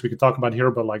topics we could talk about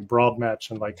here, but like broad match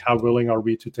and like how willing are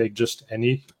we to take just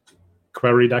any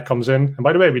query that comes in. And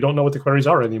by the way, we don't know what the queries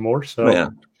are anymore. So yeah.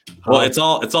 Well, it's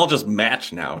all just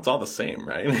match now. It's all the same,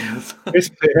 right?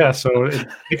 Basically, yeah. So it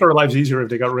make our lives easier if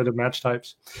they got rid of match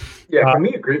types. Yeah, can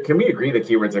we agree? Can we agree the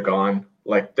keywords are gone?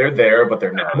 Like they're there, but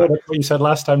they're not. That's what you said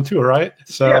last time too, right?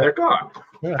 So yeah, they're gone.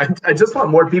 Yeah. I just want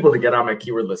more people to get on my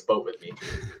keyword list boat with me.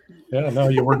 Yeah, no,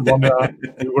 you were the one.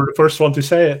 You were the first one to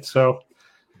say it. So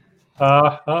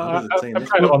I'm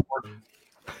kind of on board.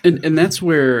 And that's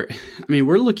where, I mean,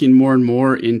 we're looking more and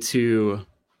more into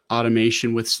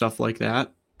automation with stuff like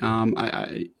that.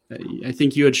 I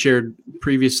think you had shared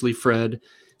previously, Fred,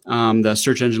 the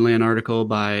Search Engine Land article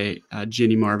by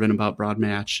Ginny Marvin about broad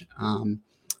match.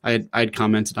 I had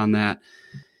commented on that.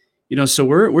 You know, so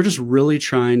we're just really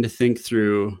trying to think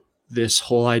through this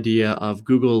whole idea of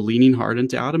Google leaning hard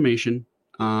into automation.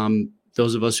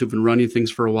 Those of us who've been running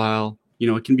things for a while, you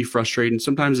know, it can be frustrating.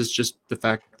 Sometimes it's just the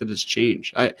fact that it's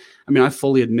changed. I mean, I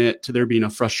fully admit to there being a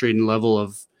frustrating level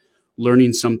of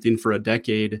learning something for a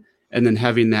decade and then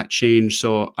having that change.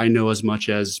 So I know as much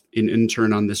as an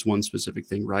intern on this one specific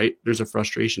thing, right? There's a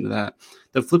frustration to that.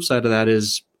 The flip side of that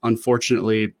is,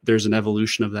 unfortunately, there's an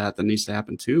evolution of that needs to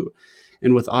happen too.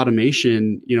 And with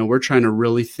automation, you know, we're trying to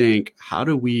really think, how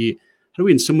do we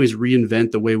in some ways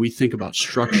reinvent the way we think about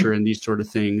structure and these sort of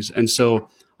things? And so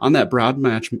on that broad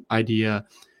match idea,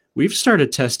 we've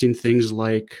started testing things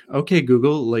like, okay,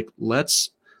 Google, like let's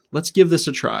give this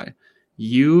a try.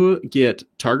 You get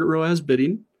target ROAS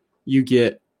bidding, you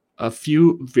get a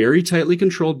few very tightly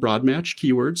controlled broad match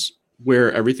keywords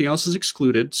where everything else is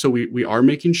excluded. So we are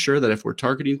making sure that if we're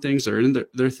targeting things that are in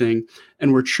their thing,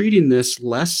 and we're treating this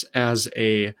less as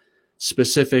a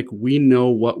specific, we know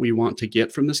what we want to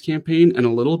get from this campaign, and a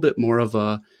little bit more of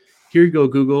a, here you go,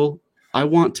 Google, I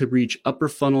want to reach upper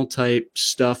funnel type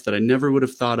stuff that I never would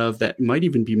have thought of, that might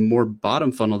even be more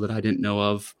bottom funnel that I didn't know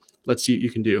of. Let's see what you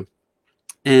can do.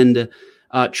 And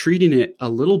treating it a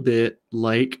little bit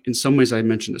like, in some ways I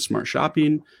mentioned the smart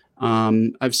shopping.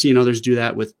 I've seen others do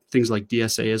that with things like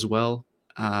DSA as well,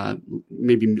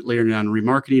 maybe layering on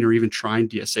remarketing or even trying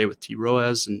DSA with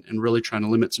TROAS and really trying to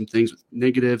limit some things with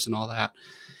negatives and all that.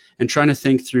 And trying to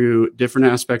think through different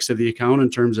aspects of the account in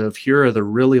terms of, here are the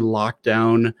really locked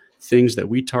down things that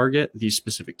we target, these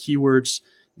specific keywords,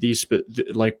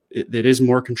 that is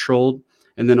more controlled.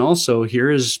 And then also, here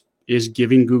is is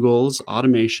giving Google's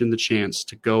automation the chance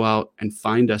to go out and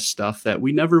find us stuff that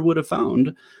we never would have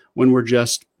found when we're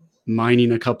just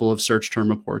mining a couple of search term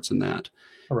reports and that.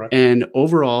 Correct. And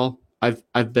overall,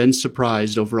 I've been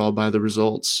surprised overall by the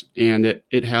results, and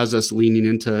it has us leaning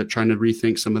into trying to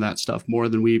rethink some of that stuff more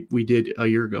than we did a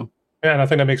year ago. Yeah, and I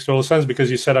think that makes total sense because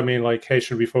you said, I mean, like, hey,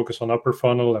 should we focus on upper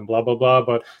funnel and blah, blah, blah.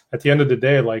 But at the end of the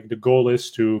day, like, the goal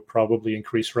is to probably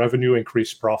increase revenue,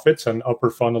 increase profits, and upper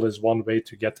funnel is one way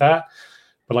to get that.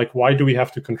 But like, why do we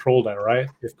have to control that, right?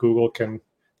 If Google can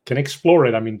explore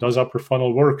it, I mean, does upper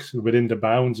funnel work within the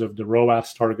bounds of the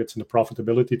ROAS targets and the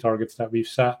profitability targets that we've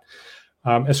set?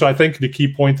 And so I think the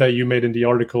key point that you made in the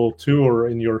article too, or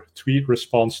in your tweet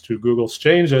response to Google's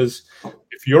change is,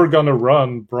 if you're going to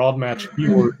run broad match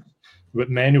keywords with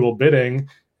manual bidding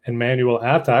and manual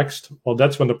ad text, well,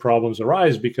 that's when the problems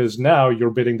arise, because now you're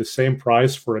bidding the same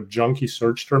price for a junky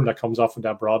search term that comes off of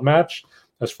that broad match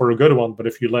as for a good one. But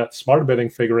if you let smart bidding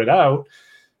figure it out,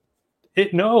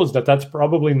 it knows that that's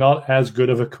probably not as good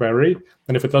of a query.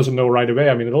 And if it doesn't know right away,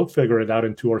 I mean, it'll figure it out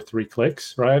in 2 or 3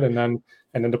 clicks, right? And then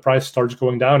the price starts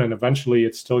going down, and eventually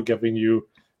it's still giving you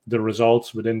the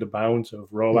results within the bounds of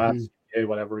ROAS,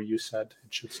 whatever you said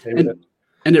it should stay within.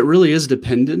 And it really is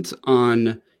dependent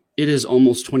on, it is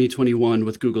almost 2021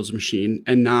 with Google's machine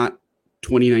and not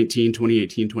 2019,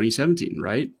 2018, 2017,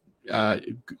 right?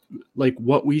 Like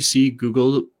what we see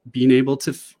Google being able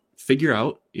to figure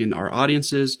out in our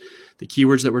audiences, the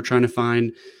keywords that we're trying to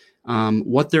find,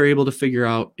 what they're able to figure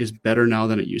out is better now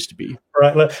than it used to be.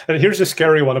 Right. And here's the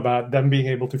scary one about them being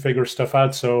able to figure stuff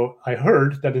out. So I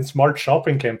heard that in smart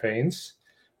shopping campaigns,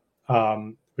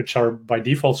 which are by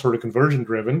default sort of conversion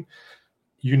driven,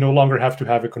 you no longer have to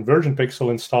have a conversion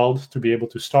pixel installed to be able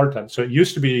to start them. So it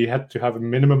used to be you had to have a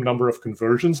minimum number of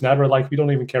conversions. Now they're like, we don't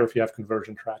even care if you have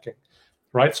conversion tracking,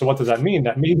 right? So what does that mean?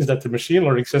 That means that the machine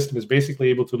learning system is basically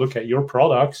able to look at your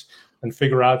products and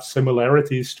figure out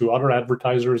similarities to other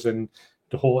advertisers in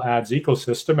the whole ads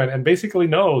ecosystem, and basically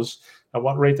knows at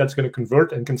what rate that's going to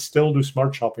convert and can still do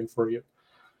smart shopping for you,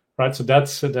 right? So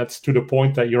that's to the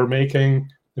point that you're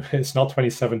making. It's not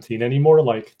 2017 anymore.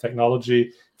 Like,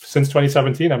 technology since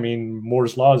 2017, I mean,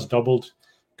 Moore's law has doubled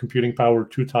computing power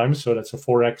 2 times, so that's a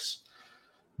 4x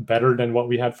better than what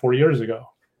we had 4 years ago.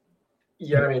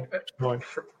 Yeah, I mean,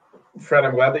 Fred,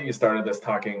 I'm glad that you started this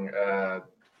talking.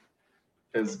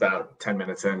 Is about 10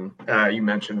 minutes in. You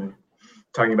mentioned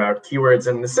talking about keywords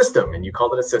and the system, and you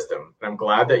called it a system. And I'm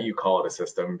glad that you call it a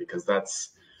system, because I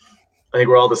think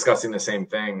we're all discussing the same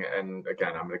thing. And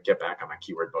again, I'm going to get back on my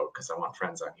keyword boat because I want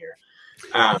friends on here.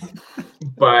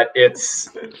 But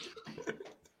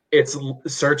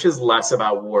search is less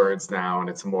about words now, and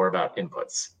it's more about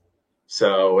inputs.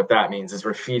 So what that means is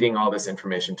we're feeding all this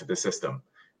information to the system.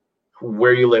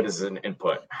 Where you live is an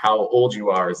input. How old you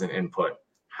are is an input.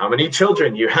 How many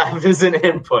children you have is an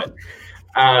input.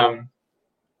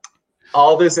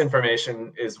 All this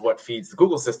information is what feeds the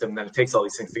Google system. Then it takes all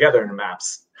these things together and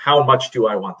maps, how much do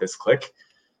I want this click?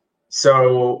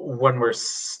 So when we're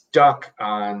stuck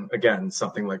on, again,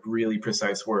 something like really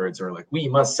precise words, or like, we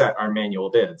must set our manual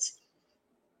bids,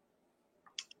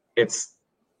 it's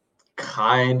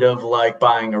kind of like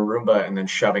buying a Roomba and then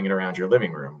shoving it around your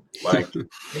living room. Like,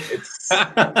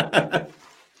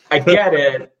 I get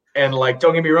it. And like,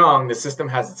 don't get me wrong, the system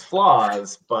has its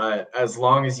flaws, but as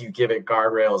long as you give it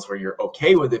guardrails where you're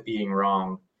okay with it being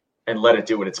wrong and let it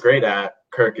do what it's great at,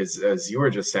 Kirk, as you were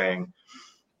just saying,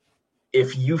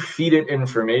 if you feed it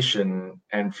information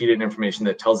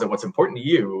that tells it what's important to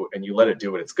you, and you let it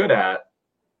do what it's good at, it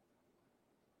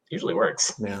usually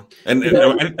works. Yeah. And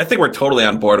I think we're totally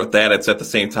on board with that. It's at the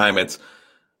same time, it's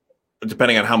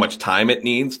depending on how much time it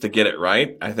needs to get it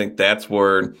right. I think that's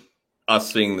where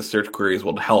us seeing the search queries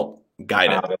will help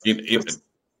guide it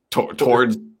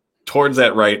towards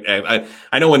that right. And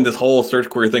I know when this whole search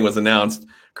query thing was announced,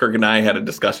 Kirk and I had a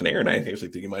discussion. Aaron, I actually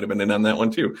think you might have been in on that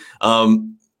one too.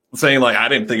 Saying like, I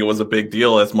didn't think it was a big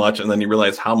deal as much. And then you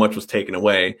realize how much was taken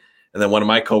away. And then one of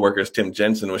my coworkers, Tim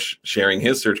Jensen, was sharing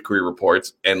his search query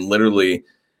reports, and literally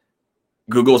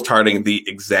Google is targeting the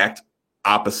exact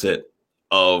opposite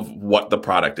of what the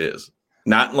product is.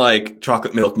 Not like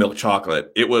chocolate milk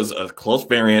chocolate. It was a close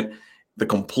variant, the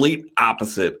complete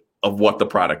opposite of what the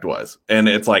product was. And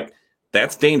it's like,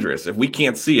 that's dangerous. If we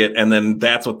can't see it, and then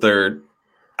that's what they're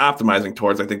optimizing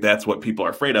towards, I think that's what people are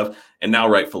afraid of, and now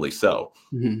rightfully so.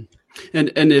 Mm-hmm.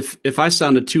 And if I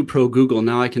sounded too pro Google,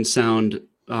 now I can sound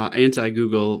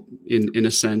anti-Google in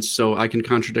a sense. So I can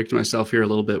contradict myself here a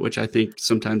little bit, which I think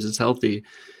sometimes is healthy.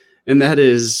 And that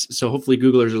is, so hopefully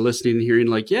Googlers are listening and hearing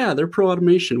like, yeah, they're pro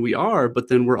automation. We are, but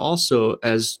then we're also,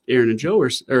 as Aaron and Joe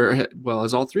as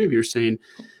all three of you are saying,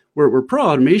 we're pro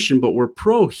automation, but we're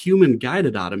pro human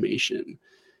guided automation.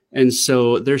 And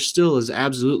so there still is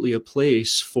absolutely a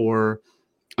place for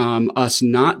us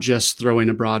not just throwing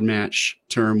a broad match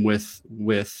term with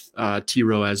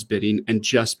T-row as bidding and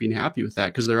just being happy with that,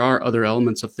 because there are other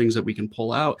elements of things that we can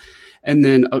pull out. And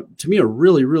then to me, a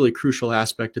really, really crucial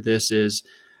aspect of this is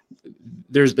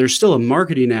there's still a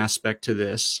marketing aspect to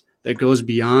this that goes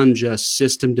beyond just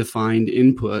system defined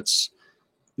inputs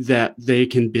that they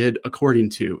can bid according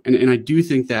to. And I do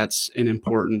think that's an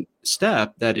important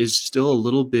step that is still a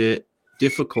little bit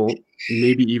difficult,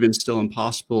 maybe even still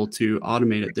impossible to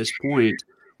automate at this point,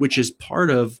 which is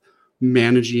part of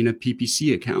managing a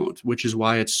PPC account, which is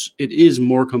why it is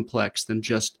more complex than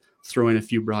just throwing a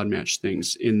few broad match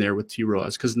things in there with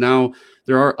T-ROAS, because now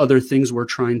there are other things we're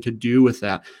trying to do with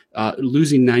that.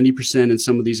 Losing 90% in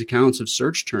some of these accounts of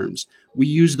search terms, we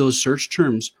use those search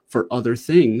terms for other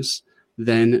things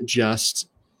than just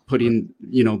putting,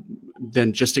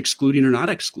 than just excluding or not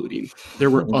excluding.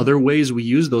 There were other ways we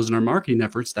use those in our marketing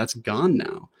efforts. That's gone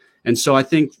now. And so I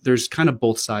think there's kind of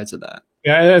both sides of that.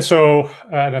 Yeah, and so,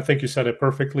 and I think you said it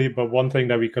perfectly, but one thing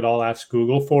that we could all ask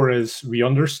Google for is, we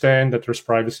understand that there's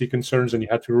privacy concerns and you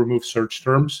had to remove search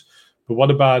terms, but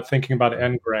what about thinking about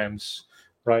n-grams,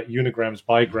 right? Unigrams,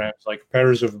 bigrams, like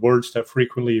pairs of words that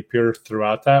frequently appear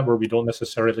throughout that, where we don't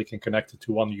necessarily can connect it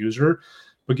to one user,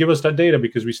 but give us that data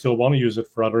because we still want to use it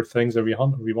for other things that we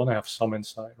want to have some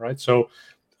insight, right? So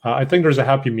I think there's a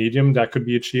happy medium that could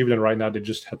be achieved, and right now they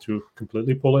just had to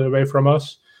completely pull it away from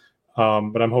us.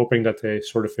 But I'm hoping that they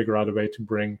sort of figure out a way to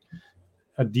bring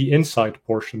the insight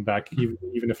portion back, even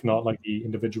if not like the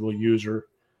individual user.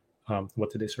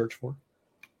 What did they search for?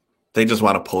 They just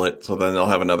want to pull it, so then they'll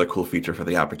have another cool feature for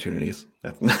the opportunities.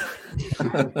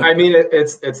 I mean,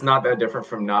 it's not that different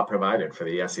from not provided for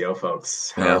the SEO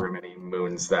folks. However many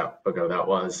moons ago that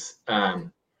was.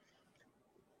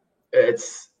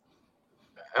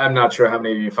 I'm not sure how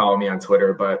many of you follow me on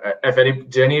Twitter, but if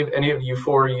do any of you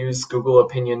four use Google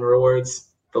Opinion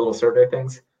Rewards, the little survey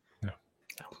things? No.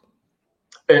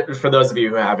 For those of you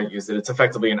who haven't used it, it's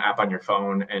effectively an app on your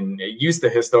phone, and it used to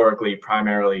historically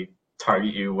primarily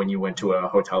target you when you went to a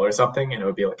hotel or something, and it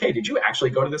would be like, hey, did you actually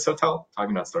go to this hotel?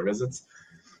 Talking about store visits.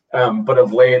 But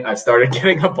of late, I started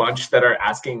getting a bunch that are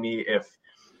asking me if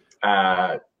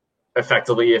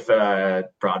effectively if a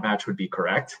broad match would be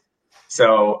correct.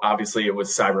 So obviously it was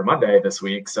Cyber Monday this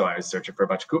week, so I was searching for a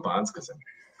bunch of coupons because I'm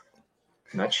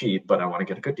not cheap, but I want to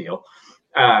get a good deal.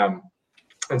 And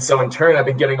so in turn, I've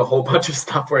been getting a whole bunch of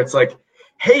stuff where it's like,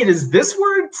 hey, does this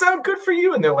word sound good for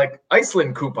you? And they're like,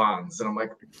 Iceland coupons. And I'm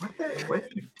like, what?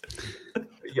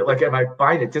 Like, am I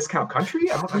buying a discount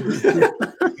country? I don't understand.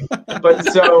 But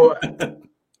so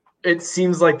it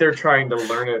seems like they're trying to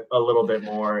learn it a little bit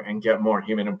more and get more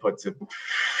human input to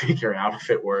figure out if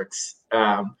it works.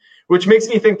 Which makes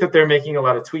me think that they're making a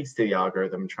lot of tweaks to the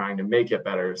algorithm, trying to make it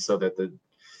better so that the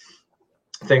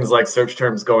things like search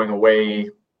terms going away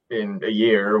in a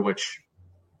year, which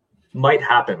might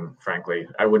happen, frankly.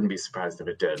 I wouldn't be surprised if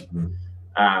it did.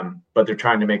 But they're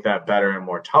trying to make that better and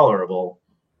more tolerable.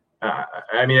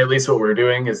 I mean, at least what we're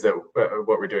doing is that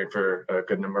what we're doing for a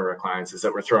good number of our clients is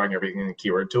that we're throwing everything in the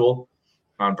keyword tool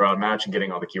on broad match and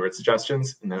getting all the keyword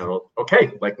suggestions. And then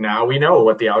like now we know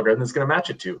what the algorithm is going to match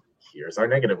it to. Here's our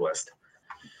negative list.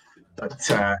 But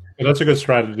that's a good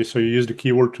strategy. So you use the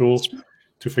keyword tools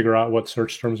to figure out what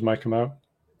search terms might come out.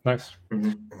 Nice.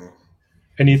 Mm-hmm.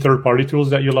 Any third-party tools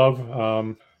that you love?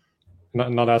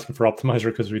 Not asking for Optimizer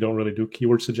because we don't really do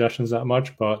keyword suggestions that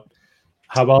much, but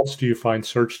how else do you find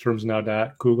search terms now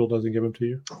that Google doesn't give them to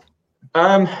you?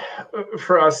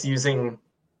 For us, using,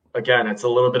 again, it's a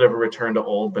little bit of a return to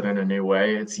old, but in a new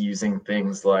way. It's using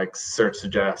things like Search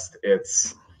Suggest.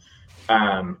 It's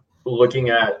looking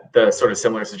at the sort of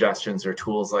similar suggestions or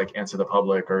tools like Answer the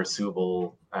Public or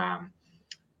Subel.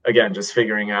 Again, just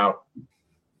figuring out,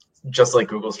 just like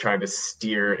Google's trying to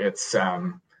steer its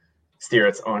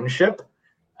own ship,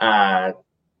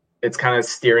 it's kind of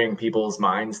steering people's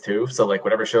minds too. So like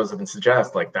whatever shows up in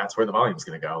Suggest, like that's where the volume's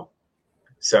going to go.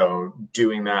 So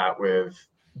doing that with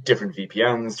different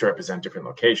VPNs to represent different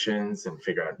locations and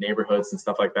figure out neighborhoods and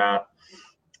stuff like that.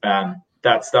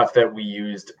 That stuff that we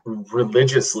used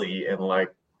religiously in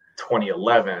like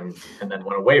 2011 and then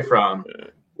went away from,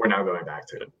 we're now going back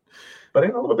to it, but in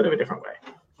a little bit of a different way.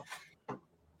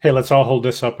 Hey, let's all hold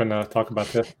this up and talk about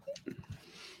this.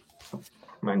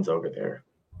 Mine's over there.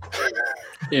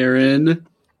 Aaron,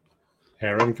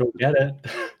 go get it.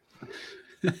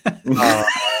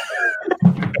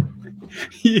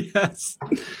 Yes.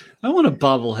 I want a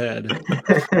bobblehead.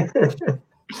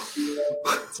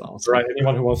 That's awesome. Right.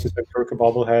 Anyone who wants to send Kirk a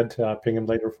bobblehead, ping him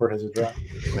later for his address.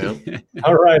 Yeah.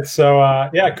 All right. So,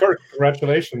 Kirk,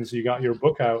 congratulations. You got your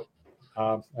book out.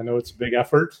 I know it's a big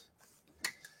effort.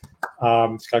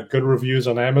 It's got good reviews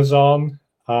on Amazon.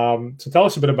 So tell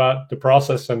us a bit about the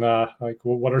process and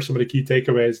what are some of the key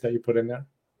takeaways that you put in there?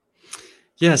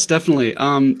 Yes, definitely.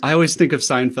 I always think of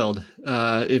Seinfeld.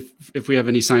 If we have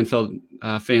any Seinfeld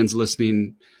fans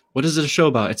listening, what is it a show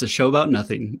about? It's a show about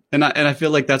nothing. And I feel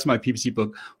like that's my PPC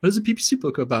book. What is a PPC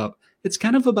book about? It's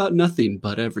kind of about nothing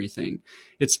but everything.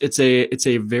 It's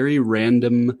a very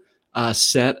random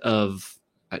set of,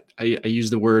 I use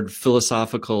the word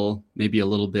philosophical, maybe a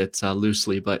little bit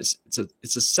loosely, but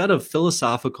it's a set of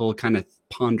philosophical kind of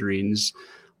ponderings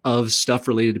of stuff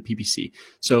related to PPC.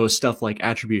 So stuff like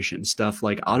attribution, stuff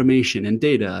like automation and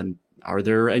data. And are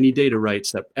there any data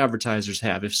rights that advertisers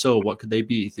have? If so, what could they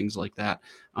be? Things like that.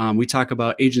 We talk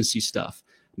about agency stuff,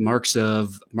 marks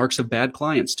of bad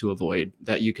clients to avoid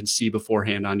that you can see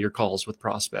beforehand on your calls with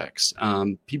prospects,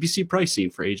 PPC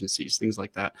pricing for agencies, things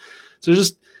like that. So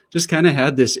just kind of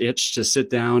had this itch to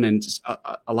sit down and just,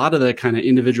 a lot of the kind of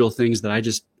individual things that I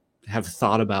just have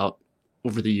thought about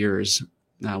over the years.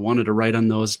 I wanted to write on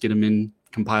those, get them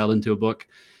compiled into a book,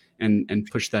 and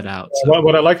push that out. So.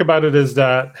 What I like about it is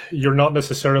that you're not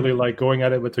necessarily like going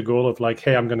at it with the goal of like,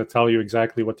 hey, I'm going to tell you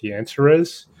exactly what the answer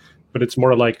is, but it's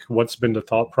more like what's been the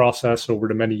thought process over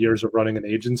the many years of running an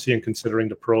agency and considering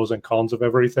the pros and cons of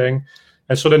everything.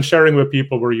 And so then sharing with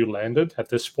people where you landed at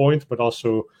this point, but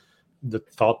also the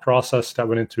thought process that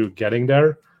went into getting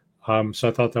there. So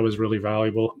I thought that was really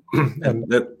valuable.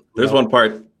 And there's one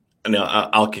part. No,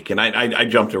 I'll kick in. I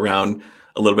jumped around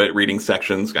a little bit reading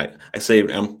sections.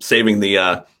 I'm saving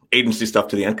the agency stuff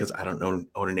to the end because I don't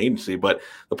own an agency. But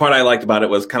the part I liked about it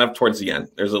was kind of towards the end.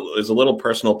 There's a little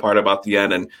personal part about the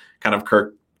end, and kind of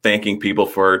Kirk thanking people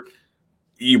for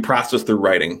you process through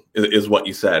writing is what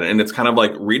you said. And it's kind of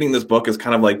like reading this book is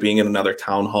kind of like being in another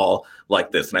town hall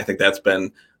like this. And I think that's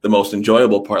been the most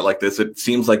enjoyable part like this. It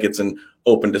seems like it's an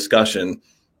open discussion.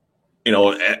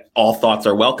 All thoughts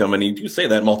are welcome. And you do say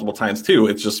that multiple times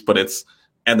too. But it's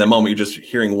at the moment, you're just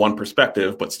hearing one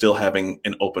perspective, but still having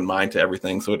an open mind to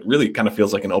everything. So it really kind of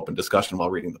feels like an open discussion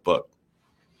while reading the book.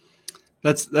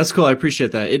 That's cool. I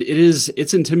appreciate that.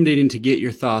 It's intimidating to get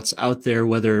your thoughts out there,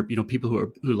 whether, people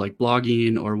who like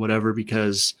blogging or whatever,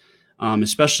 because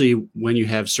especially when you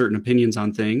have certain opinions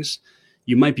on things,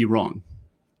 you might be wrong.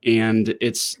 And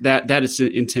it's that is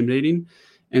intimidating.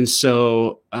 And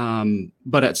so,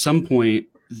 but at some point,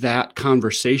 that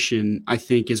conversation, I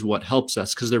think, is what helps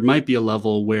us, because there might be a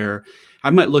level where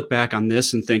I might look back on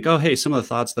this and think, oh, hey, some of the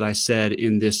thoughts that I said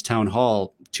in this town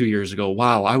hall 2 years ago,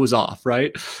 wow, I was off,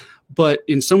 right? But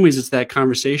in some ways, it's that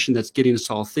conversation that's getting us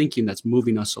all thinking, that's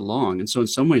moving us along. And so in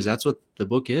some ways, that's what the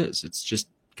book is. It's just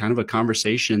kind of a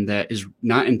conversation that is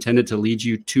not intended to lead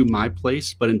you to my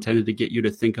place, but intended to get you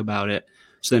to think about it.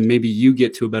 So then maybe you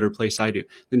get to a better place I do.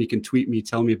 Then you can tweet me,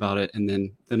 tell me about it, and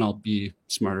then I'll be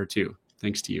smarter too.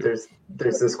 Thanks to you.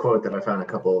 There's this quote that I found a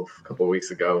couple of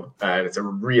weeks ago, and it's a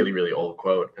really, really old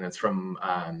quote, and it's from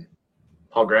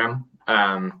Paul Graham,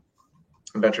 a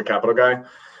venture capital guy.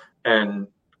 And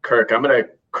Kirk, I'm going to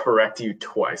correct you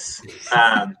twice.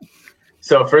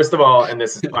 So first of all, and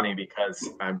this is funny because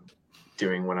I'm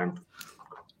doing what I'm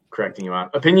correcting you on.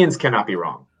 Opinions cannot be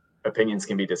wrong. Opinions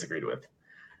can be disagreed with.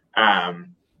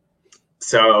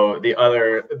 So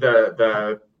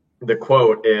the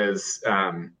quote is,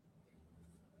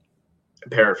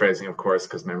 paraphrasing, of course,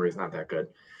 because memory is not that good.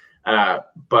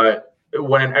 But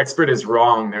when an expert is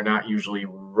wrong, they're not usually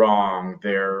wrong.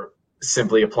 They're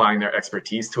simply applying their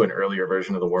expertise to an earlier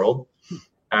version of the world.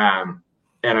 And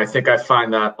I think I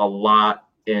find that a lot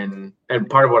and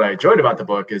part of what I enjoyed about the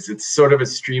book is it's sort of a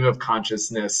stream of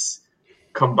consciousness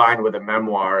combined with a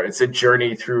memoir. It's a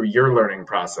journey through your learning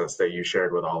process that you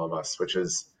shared with all of us, which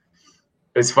is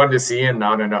fun to see, and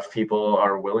not enough people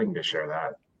are willing to share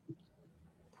that.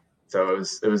 So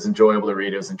it was enjoyable to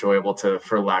read. It was enjoyable to,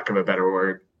 for lack of a better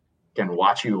word, again,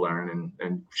 watch you learn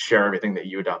and share everything that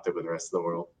you adopted with the rest of the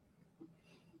world.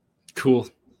 Cool.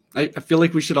 I feel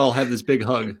like we should all have this big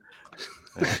hug.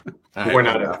 We're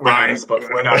not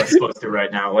supposed to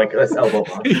right now. Like, let's elbow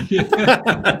bump.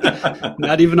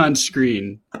 Not even on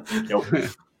screen. Nope.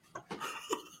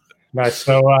 Nice.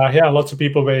 So lots of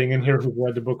people weighing in here who've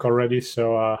read the book already.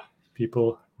 So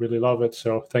people really love it.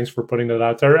 So thanks for putting that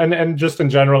out there. And just in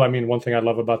general, I mean, one thing I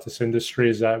love about this industry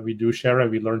is that we do share and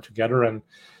we learn together. And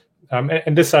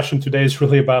this session today is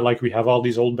really about, like, we have all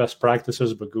these old best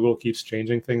practices, but Google keeps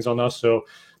changing things on us. So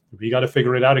we got to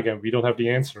figure it out again. We don't have the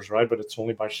answers, right? But it's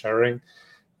only by sharing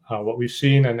what we've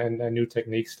seen and new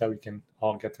techniques that we can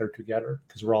all get there together,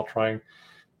 because we're all trying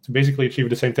basically achieve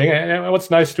the same thing. And what's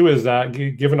nice too is that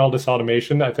given all this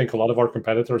automation, I think a lot of our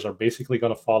competitors are basically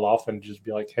going to fall off and just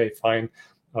be like, hey, fine,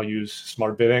 I'll use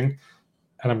smart bidding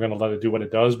and I'm going to let it do what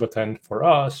it does. But then for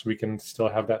us, we can still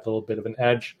have that little bit of an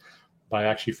edge by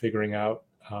actually figuring out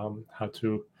how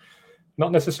to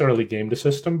not necessarily game the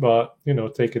system, but,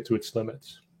 take it to its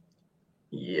limits.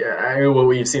 Yeah, what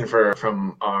we've seen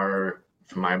from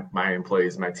my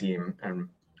employees, my team, and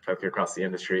frankly across the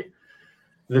industry,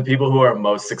 the people who are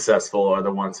most successful are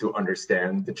the ones who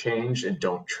understand the change and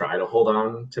don't try to hold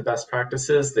on to best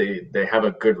practices. They have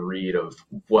a good read of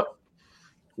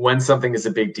when something is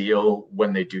a big deal,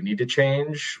 when they do need to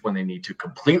change, when they need to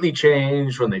completely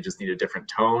change, when they just need a different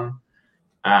tone.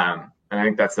 And I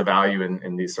think that's the value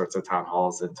in these sorts of town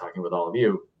halls and talking with all of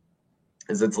you,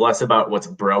 is it's less about what's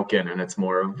broken and it's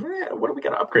more of what do we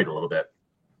got to upgrade a little bit.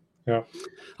 Yeah.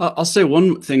 I'll say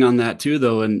one thing on that too,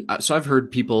 though. And so I've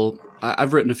heard people,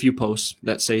 I've written a few posts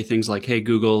that say things like, hey,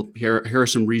 Google, here are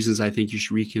some reasons I think you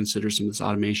should reconsider some of this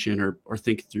automation or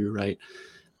think through, right?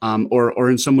 Or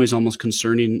in some ways almost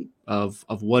concerning of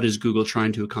what is Google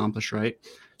trying to accomplish, right?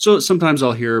 So sometimes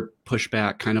I'll hear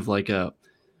pushback kind of like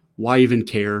why even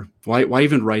care? Why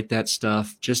even write that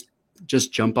stuff? Just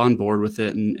jump on board with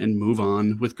it and move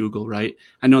on with Google, right?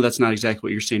 I know that's not exactly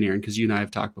what you're saying, Aaron, because you and I have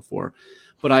talked before.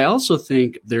 But I also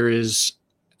think there is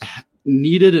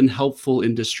needed and helpful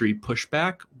industry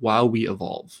pushback while we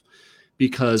evolve,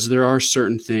 because there are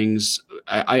certain things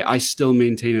I still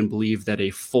maintain and believe that a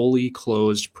fully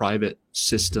closed private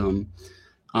system,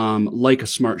 like a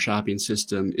smart shopping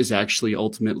system, is actually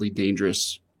ultimately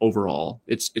dangerous overall.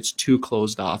 It's too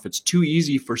closed off. It's too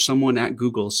easy for someone at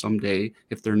Google someday,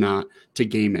 if they're not, to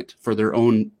game it for their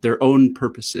own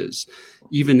purposes,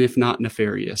 even if not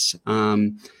nefarious.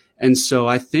 And so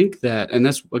I think that, and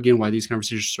that's again why these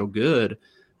conversations are so good,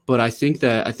 but I think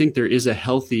there is a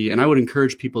healthy, and I would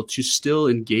encourage people to still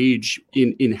engage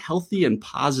in healthy and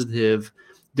positive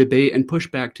debate and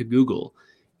pushback to Google.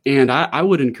 And I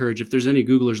would encourage, if there's any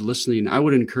Googlers listening, I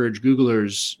would encourage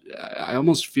Googlers. I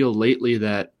almost feel lately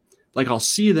that, like, I'll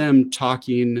see them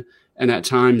talking and at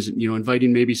times,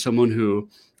 inviting maybe someone who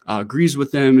agrees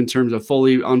with them in terms of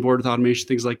fully on board with automation,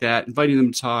 things like that, inviting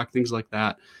them to talk, things like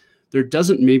that. There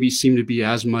doesn't maybe seem to be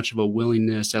as much of a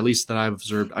willingness, at least that I've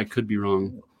observed, I could be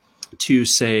wrong, to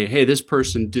say, hey, this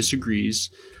person disagrees.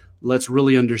 Let's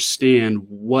really understand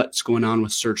what's going on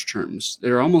with search terms.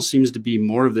 There almost seems to be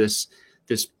more of this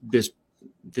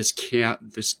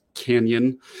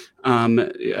canyon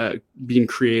being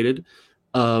created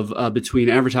of between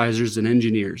advertisers and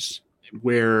engineers,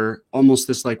 where almost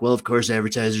this like, well, of course,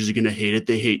 advertisers are going to hate it.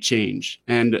 They hate change.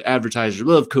 And advertisers,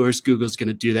 well, of course, Google's going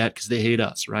to do that because they hate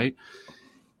us, right?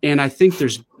 And I think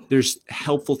there's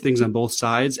helpful things on both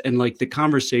sides, and like the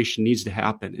conversation needs to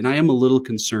happen. And I am a little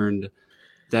concerned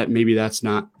that maybe that's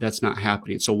not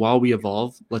happening. So while we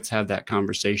evolve, let's have that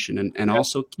conversation and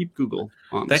also keep Google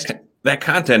honest. That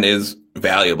content is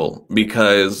valuable,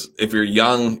 because if you're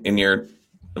young and you're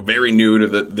very new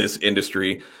to this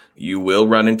industry, you will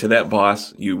run into that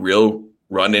boss. You will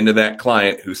run into that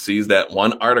client who sees that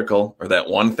one article or that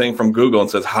one thing from Google and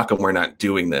says, how come we're not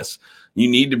doing this? You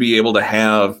need to be able to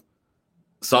have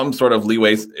some sort of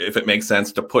leeway, if it makes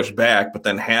sense, to push back, but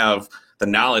then have the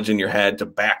knowledge in your head to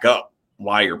back up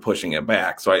why you're pushing it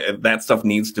back. So that stuff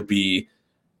needs to be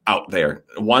out there.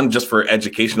 One, just for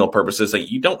educational purposes,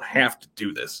 that you don't have to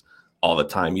do this all the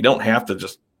time. You don't have to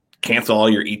just cancel all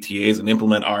your ETAs and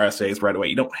implement RSAs right away.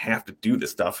 You don't have to do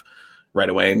this stuff right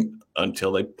away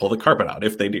until they pull the carpet out,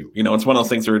 if they do. It's one of those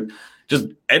things where just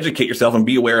educate yourself and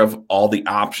be aware of all the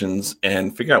options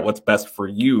and figure out what's best for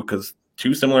you, because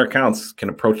two similar accounts can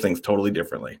approach things totally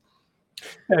differently.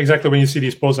 Yeah, exactly. When you see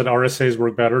these posts that RSAs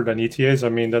work better than ETAs, I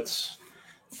mean, that's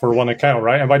for one account,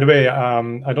 right? And by the way, I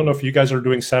don't know if you guys are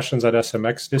doing sessions at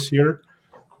SMX this year,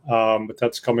 but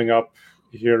that's coming up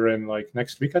here in like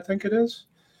next week, I think it is.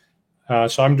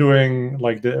 So I'm doing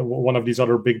like one of these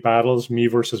other big battles, me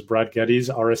versus Brad Geddes,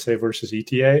 RSA versus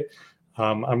ETA.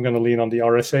 I'm going to lean on the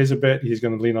RSAs a bit. He's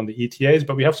going to lean on the ETAs,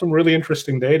 but we have some really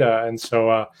interesting data. And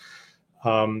so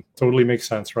totally makes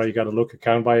sense, right? You got to look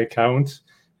account by account.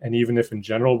 And even if in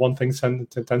general one thing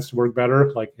tends to work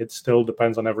better, like it still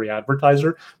depends on every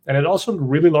advertiser. And it also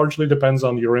really largely depends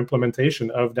on your implementation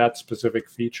of that specific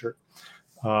feature.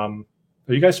 Are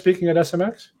you guys speaking at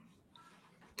SMX?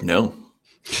 No.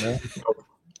 No?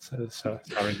 So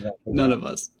sorry. None of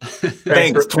us.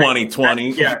 Thanks,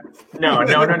 2020. Yeah. No.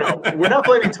 We're not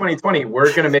blaming 2020.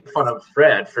 We're going to make fun of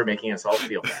Fred for making us all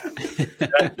feel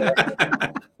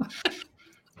bad.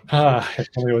 If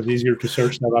only it was easier to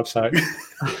search that website.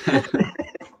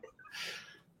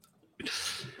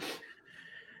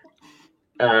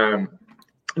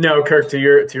 No, Kirk, to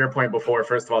your point before,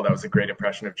 first of all, that was a great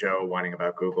impression of Joe whining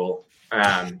about Google.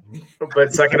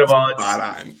 But second of all,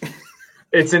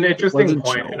 it's an interesting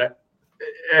point. And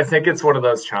I think it's one of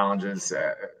those challenges.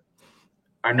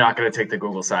 I'm not going to take the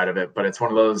Google side of it, but it's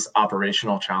one of those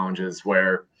operational challenges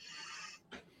where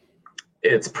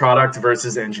it's product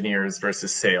versus engineers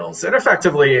versus sales. And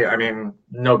effectively, I mean,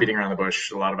 no beating around the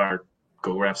bush. A lot of our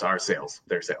Google reps are sales.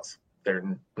 They're sales. They're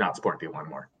not supporting people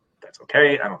anymore. That's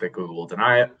okay. I don't think Google will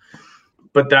deny it.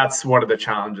 But that's one of the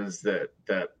challenges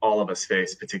that all of us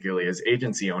face, particularly as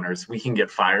agency owners. We can get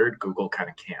fired. Google kind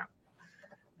of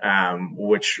can't,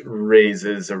 which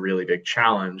raises a really big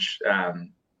challenge.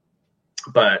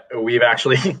 But we've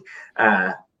actually,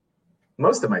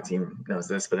 most of my team knows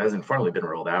this, but it hasn't formally been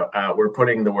rolled out. We're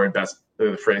putting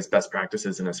the phrase best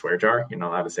practices in a swear jar. You're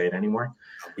not allowed to say it anymore.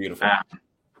 Beautiful.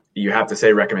 You have to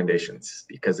say recommendations,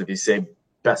 because if you say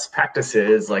best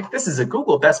practices, like this is a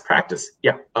Google best practice.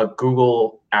 Yeah, a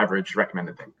Google average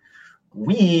recommended thing.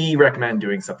 We recommend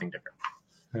doing something different.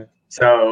 So